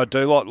one them. guy I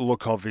do like the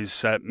look of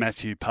is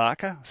Matthew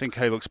Parker. I think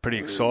he looks pretty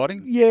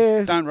exciting.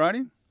 Yeah. Don't rate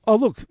him? Oh,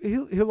 look,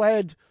 he'll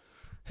add...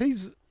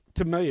 He's,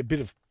 to me, a bit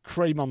of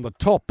cream on the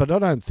top, but I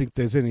don't think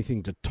there's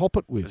anything to top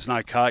it with. There's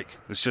no cake.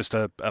 It's just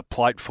a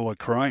plate full of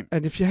cream.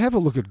 And if you have a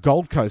look at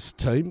Gold Coast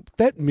team,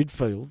 that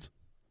midfield,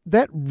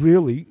 that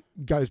really...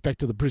 goes back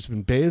to the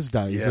Brisbane Bears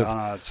days. Yeah,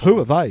 I know, who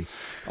are they?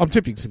 I'm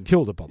tipping St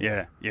Kilda, by the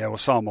way. Yeah, well,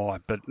 so am I,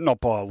 but not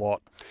by a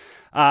lot.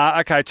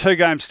 Okay, 2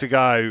 games to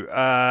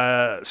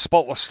go.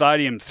 Spotless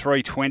Stadium,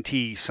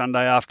 3:20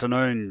 Sunday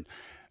afternoon.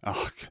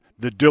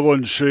 The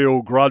Dylan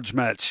Shield grudge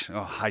match. Oh,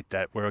 I hate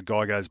that, where a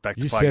guy goes back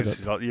to You play. said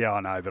it. Like, yeah, I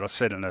know, but I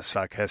said it in a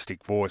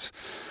sarcastic voice.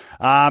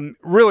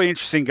 Really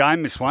interesting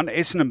game, this one.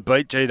 Essendon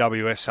beat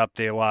GWS up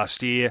there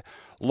last year.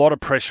 A lot of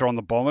pressure on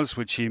the Bombers,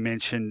 which you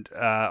mentioned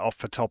off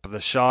the top of the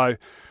show.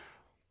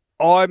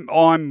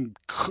 I'm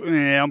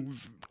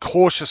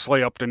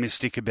cautiously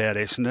optimistic about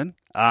Essendon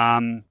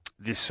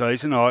this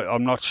season.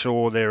 I'm not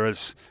sure they're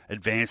as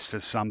advanced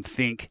as some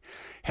think.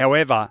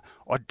 However,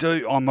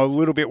 I'm a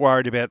little bit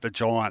worried about the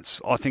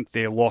Giants. I think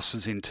their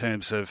losses in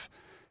terms of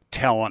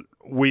talent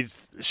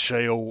with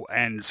Shield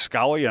and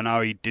Scully. I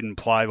know he didn't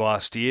play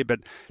last year,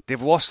 but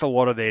they've lost a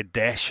lot of their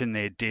dash and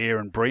their dare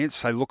and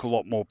brilliance. They look a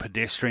lot more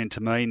pedestrian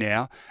to me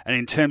now. And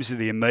in terms of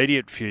the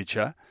immediate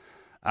future,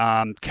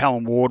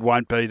 Callum Ward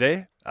won't be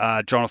there.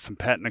 Jonathan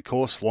Patton, of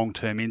course,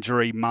 long-term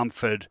injury.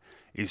 Mumford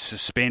is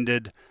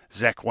suspended.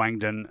 Zach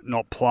Langdon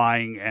not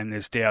playing, and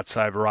there's doubts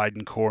over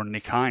Aidan Corr and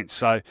Nick Haynes.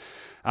 So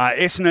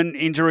Essendon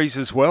injuries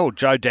as well.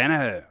 Joe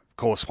Danaher, of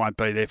course, won't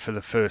be there for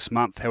the first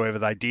month. However,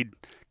 they did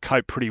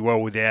cope pretty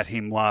well without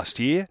him last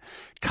year.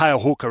 Cale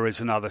Hooker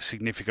is another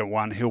significant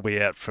one. He'll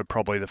be out for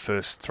probably the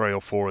first 3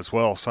 or 4 as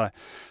well. So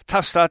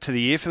tough start to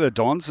the year for the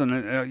Dons, and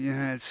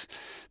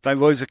they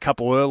lose a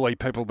couple early.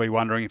 People will be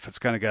wondering if it's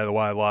going to go the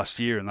way of last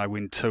year, and they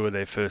win 2 of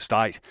their first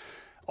 8.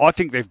 I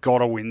think they've got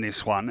to win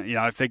this one. You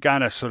know, if they're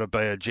going to sort of be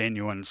a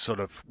genuine sort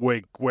of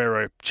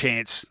we're a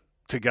chance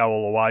to go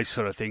all the way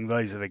sort of thing,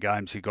 these are the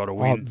games you've got to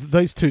win.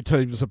 These two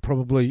teams are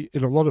probably,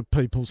 in a lot of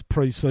people's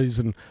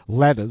pre-season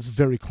ladders,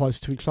 very close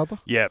to each other.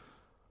 Yeah.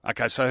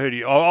 Okay, so who do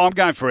you... I'm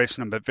going for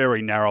Essendon, but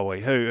very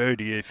narrowly. Who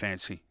do you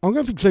fancy? I'm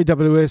going for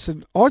GWS,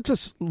 and I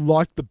just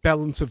like the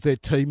balance of their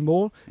team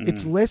more.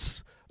 It's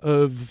less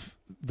of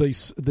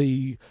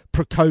the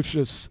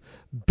precocious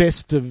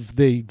best of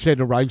the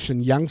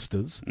generation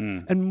youngsters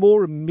and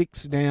more a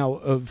mix now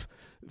of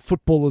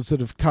footballers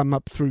that have come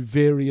up through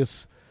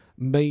various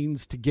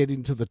means to get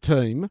into the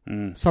team.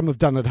 Some have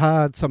done it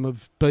hard, some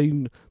have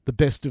been the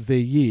best of their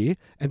year,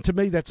 and to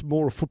me that's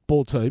more a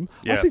football team.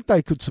 Yep. I think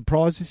they could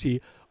surprise this year.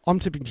 I'm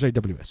tipping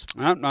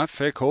GWS. No,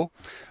 fair call.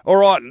 All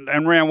right,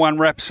 and round 1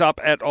 wraps up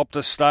at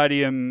Optus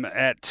Stadium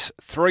at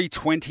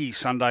 3:20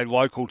 Sunday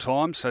local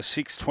time, so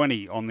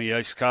 6:20 on the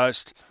East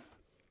Coast.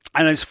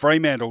 And it's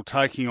Fremantle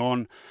taking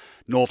on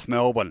North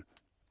Melbourne.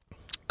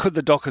 Could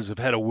the Dockers have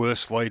had a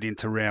worse lead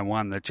into round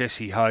 1? The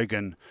Jesse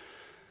Hogan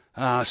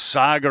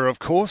saga, of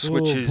course,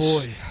 which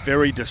is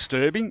very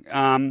disturbing.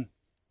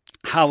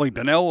 Harley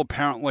Bennell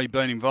apparently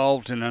been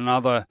involved in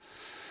another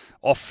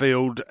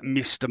off-field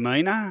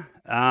misdemeanour.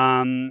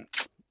 And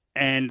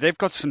they've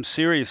got some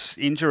serious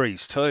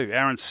injuries too.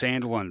 Aaron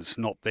Sandilands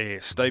not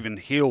there. Stephen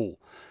Hill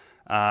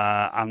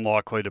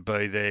unlikely to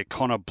be there.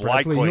 Connor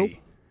Blakely.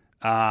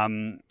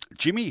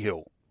 Jimmy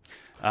Hill.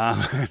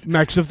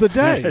 Match of the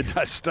day.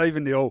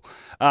 Stephen Hill.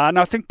 No,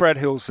 I think Brad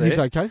Hill's there. He's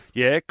okay.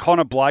 Yeah,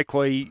 Connor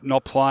Blakely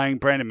not playing.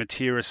 Brandon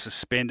Matera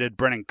suspended.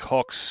 Brennan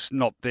Cox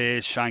not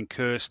there. Shane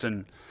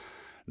Kirsten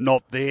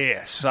not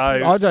there. So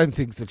I don't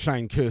think that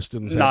Shane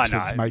Kirsten's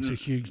absence makes a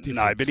huge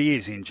difference. No, but he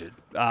is injured.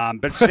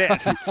 But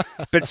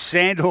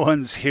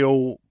Sandilands,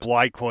 Hill,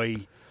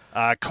 Blakely,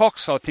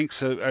 Cox, I think,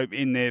 are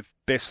in their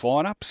best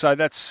lineup. So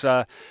that's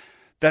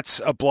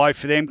a blow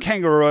for them.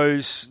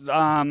 Kangaroos,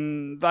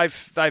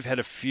 they've had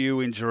a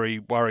few injury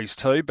worries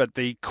too, but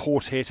the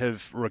quartet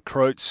of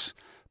recruits,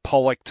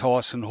 Pollock,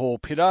 Tyson, Hall,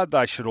 Pittard,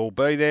 they should all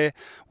be there.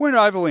 Weren't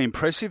overly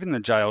impressive in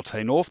the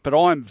JLT North, but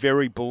I'm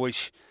very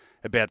bullish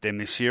about them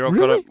this year. I've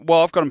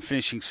got them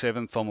finishing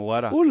 7th on the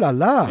ladder. Ooh la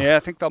la. Yeah, I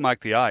think they'll make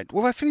the 8.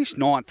 Well, they finished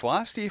 9th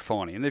last year,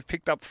 finally, and they've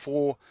picked up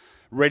 4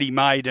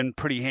 ready-made and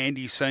pretty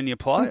handy senior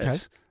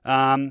players.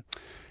 Okay.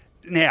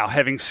 Now,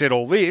 having said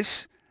all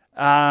this,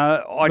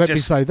 Let me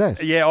say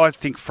that. Yeah, I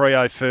think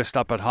Freo first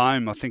up at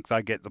home. I think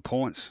they get the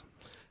points.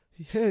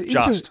 Yeah,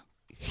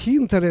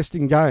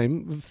 interesting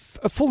game.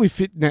 A fully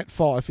fit Nat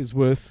Fyfe is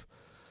worth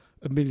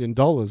 $1 million,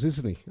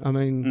 isn't he? I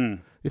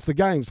mean, if the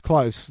game's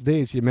close,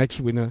 there's your match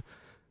winner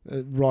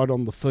right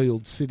on the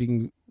field,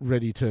 sitting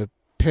ready to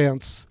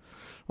pounce.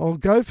 I'll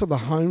go for the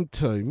home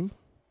team.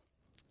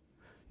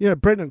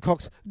 Brendan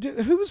Cox.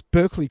 Who was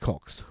Berkeley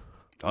Cox?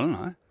 I don't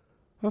know.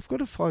 I've got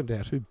to find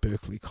out who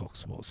Berkeley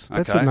Cox was.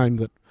 That's a name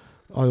that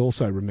I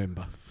also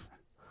remember.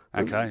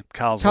 Okay,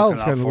 Carl's going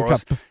looking up to for look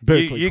us. up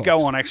Berkeley You Cox.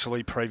 go on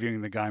actually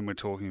previewing the game we're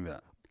talking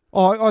about.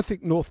 I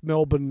think North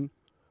Melbourne...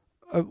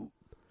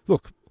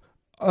 look,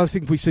 I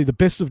think we see the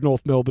best of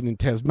North Melbourne in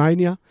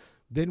Tasmania.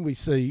 Then we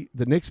see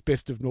the next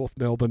best of North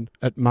Melbourne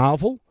at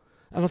Marvel.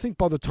 And I think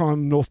by the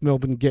time North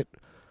Melbourne get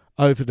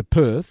over to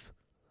Perth,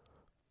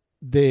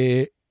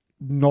 they're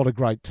not a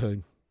great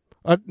team.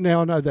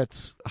 Now, I know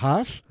that's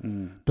harsh,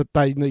 but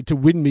they need to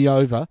win me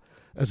over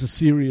as a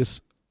serious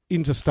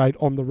interstate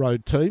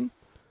on-the-road team.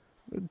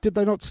 Did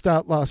they not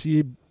start last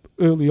year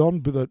early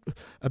on with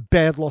a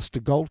bad loss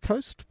to Gold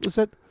Coast? Was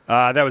that...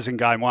 that was in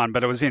game 1,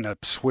 but it was in a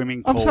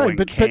swimming pool in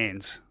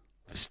Cairns.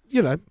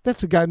 But,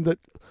 that's a game that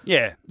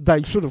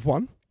they should have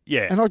won.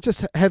 Yeah. And I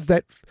just have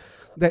that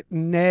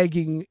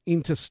nagging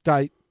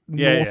interstate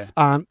North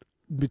aren't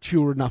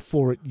mature enough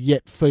for it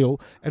yet feel.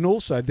 And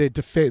also their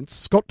defence,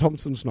 Scott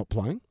Thompson's not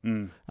playing.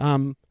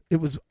 It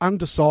was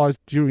undersized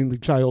during the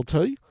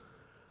JLT.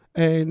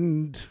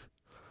 And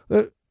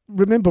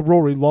remember,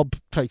 Rory Lobb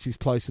takes his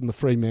place in the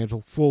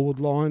Fremantle forward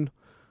line.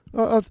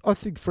 I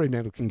think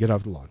Fremantle can get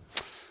over the line.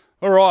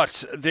 All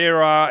right,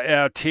 there are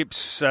our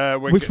tips.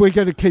 Which we're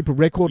going to keep a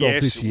record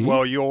of this year.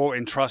 Well, you're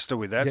entrusted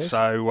with that, yes.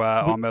 So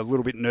I'm a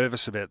little bit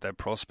nervous about that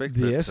prospect.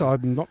 Yes, but,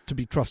 I'm not to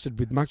be trusted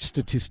with much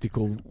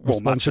statistical much at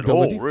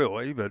responsibility. all,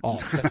 really. But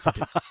that's a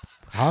bit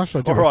harsh.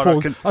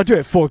 I do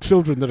have 4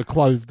 children that are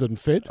clothed and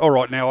fed. All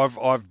right, now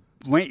I've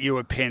lent you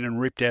a pen and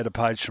ripped out a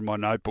page from my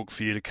notebook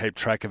for you to keep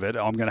track of it.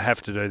 I'm going to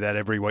have to do that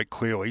every week,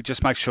 clearly.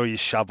 Just make sure you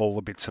shove all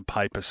the bits of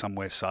paper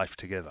somewhere safe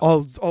together.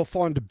 I'll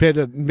find a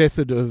better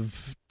method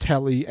of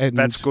tally. And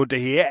that's good to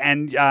hear.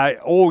 And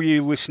all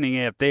you listening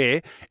out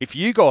there, if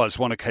you guys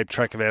want to keep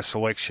track of our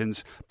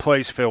selections,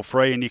 please feel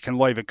free, and you can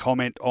leave a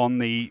comment on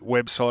the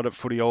website at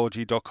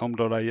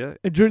footyology.com.au.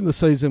 And during the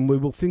season, we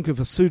will think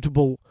of a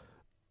suitable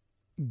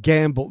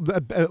gamble,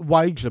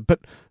 wager,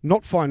 but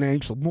not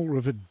financial, more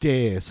of a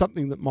dare,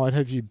 something that might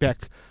have you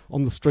back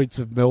on the streets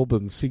of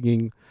Melbourne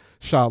singing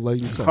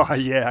Charlene songs. Oh,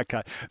 yeah,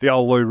 okay. The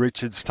old Lou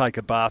Richards take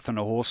a bath in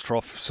a horse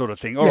trough sort of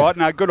thing. All right,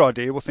 no, good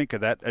idea. We'll think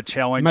of that, a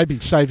challenge. Maybe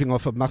shaving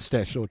off a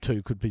mustache or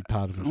two could be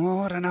part of it. Well,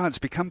 I don't know. It's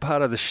become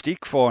part of the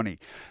shtick, Finey.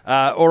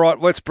 All right,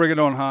 let's bring it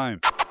on home.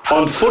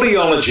 On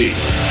Footyology,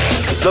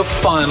 the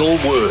final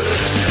word.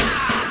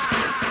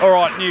 All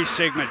right, new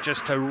segment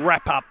just to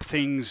wrap up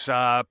things,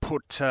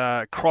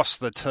 cross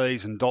the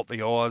T's and dot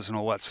the I's and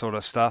all that sort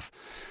of stuff.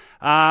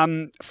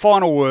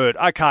 Final word.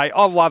 Okay,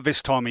 I love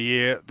this time of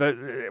year.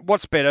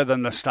 What's better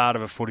than the start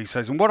of a footy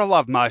season? What I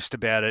love most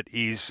about it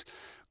is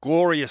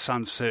glorious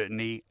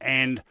uncertainty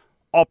and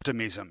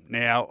optimism.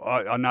 Now,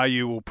 I know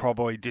you will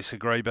probably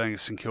disagree being a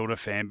St Kilda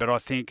fan, but I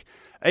think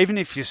even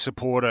if you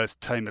support a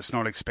team that's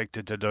not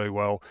expected to do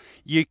well,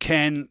 you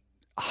can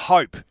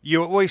hope.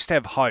 You at least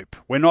have hope.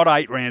 We're not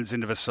 8 rounds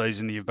into the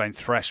season. You've been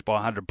thrashed by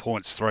 100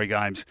 points 3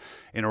 games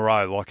in a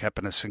row, like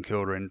happened to St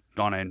Kilda in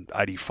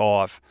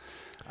 1985.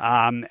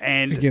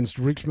 And against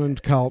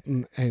Richmond,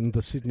 Carlton and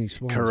the Sydney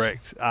Swans.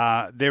 Correct.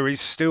 There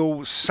is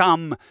still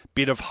some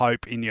bit of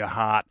hope in your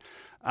heart.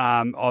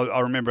 I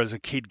remember as a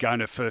kid going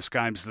to first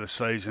games of the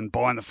season,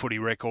 buying the footy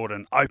record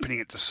and opening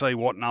it to see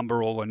what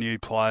number all the new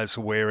players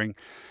are wearing.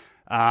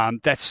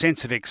 That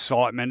sense of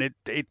excitement,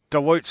 it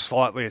dilutes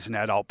slightly as an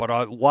adult, but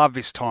I love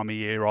this time of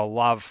year. I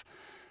love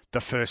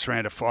the first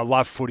round of I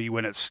love footy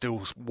when it's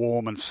still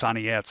warm and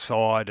sunny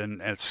outside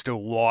and it's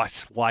still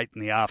light late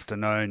in the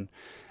afternoon.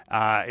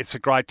 It's a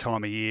great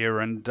time of year,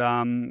 and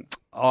back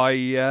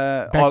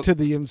to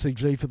the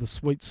MCG for the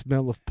sweet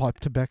smell of pipe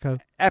tobacco.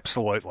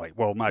 Absolutely.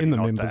 Well, maybe in the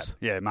not members.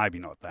 that. Yeah, maybe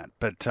not that.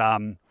 But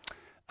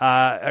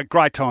a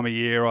great time of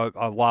year.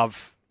 I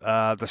love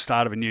the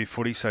start of a new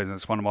footy season.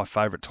 It's one of my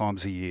favourite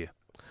times of year.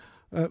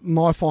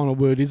 My final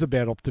word is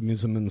about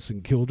optimism in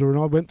St Kilda, and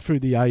I went through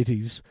the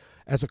 80s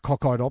as a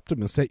cockeyed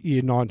optimist. That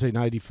year,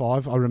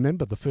 1985, I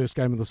remember the first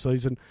game of the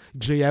season,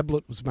 G.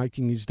 Ablett was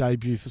making his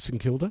debut for St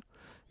Kilda,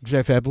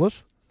 Jeff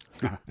Ablett,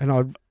 and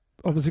I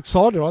was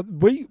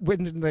excited. We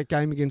went into that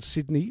game against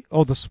Sydney,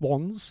 or the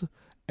Swans,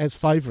 as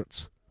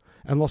favourites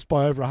and lost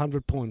by over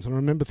 100 points. And I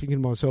remember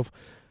thinking to myself,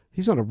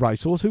 he's on a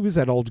racehorse. Who is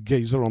that old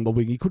geezer on the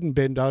wing? He couldn't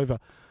bend over.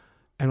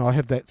 And I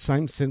have that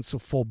same sense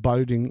of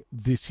foreboding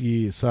this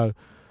year. So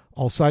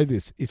I'll say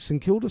this, if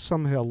St Kilda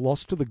somehow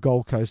lost to the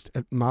Gold Coast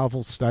at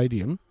Marvel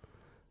Stadium,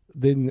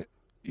 then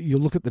you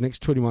look at the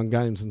next 21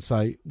 games and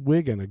say,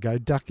 we're going to go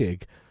duck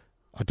egg.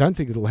 I don't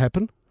think it'll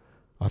happen.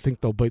 I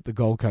think they'll beat the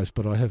Gold Coast,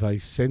 but I have a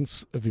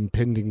sense of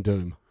impending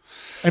doom.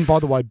 And by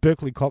the way,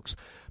 Berkeley Cox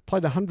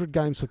played 100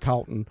 games for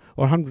Carlton,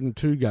 or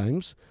 102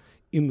 games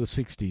in the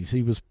 60s.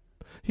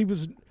 He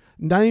was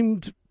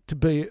named to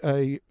be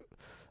a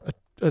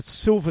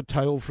silver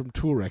tail from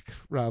Toorak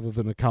rather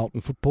than a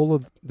Carlton footballer.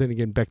 Then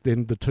again, back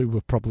then, the two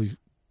were probably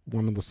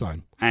one and the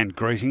same. And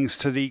greetings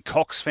to the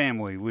Cox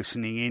family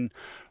listening in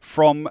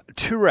from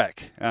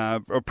Toorak,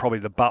 or probably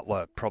the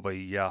butler,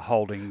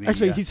 holding the...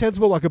 Actually, he sounds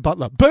more like a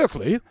butler.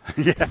 Berkeley!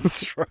 Yeah,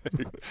 that's true.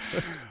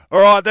 All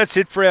right, that's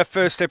it for our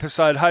first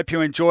episode. Hope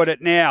you enjoyed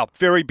it. Now,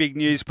 very big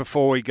news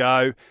before we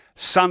go.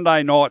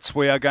 Sunday nights,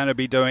 we are going to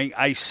be doing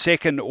a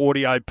second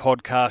audio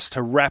podcast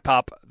to wrap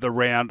up the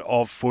round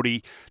of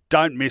footy.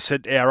 Don't miss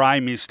it. Our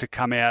aim is to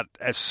come out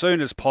as soon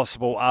as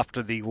possible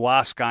after the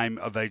last game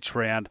of each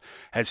round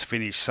has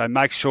finished. So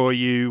make sure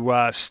you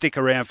stick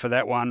around for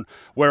that one.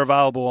 We're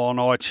available on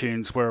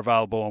iTunes. We're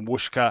available on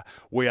Wooshka.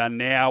 We are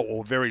now,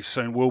 or very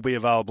soon, will be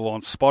available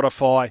on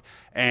Spotify.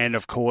 And,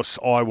 of course,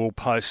 I will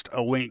post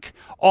a link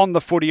on the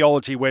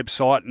Footyology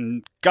website.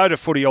 And go to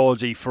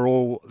Footyology for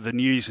all the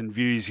news and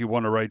views you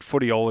want to read,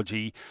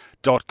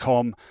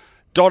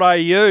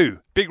 footyology.com.au.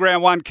 Big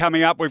round one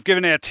coming up. We've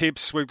given our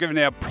tips. We've given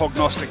our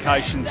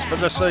prognostications for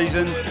the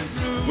season.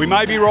 We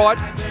may be right.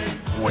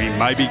 We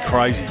may be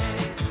crazy.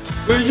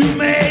 Well, you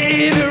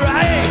may be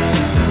right.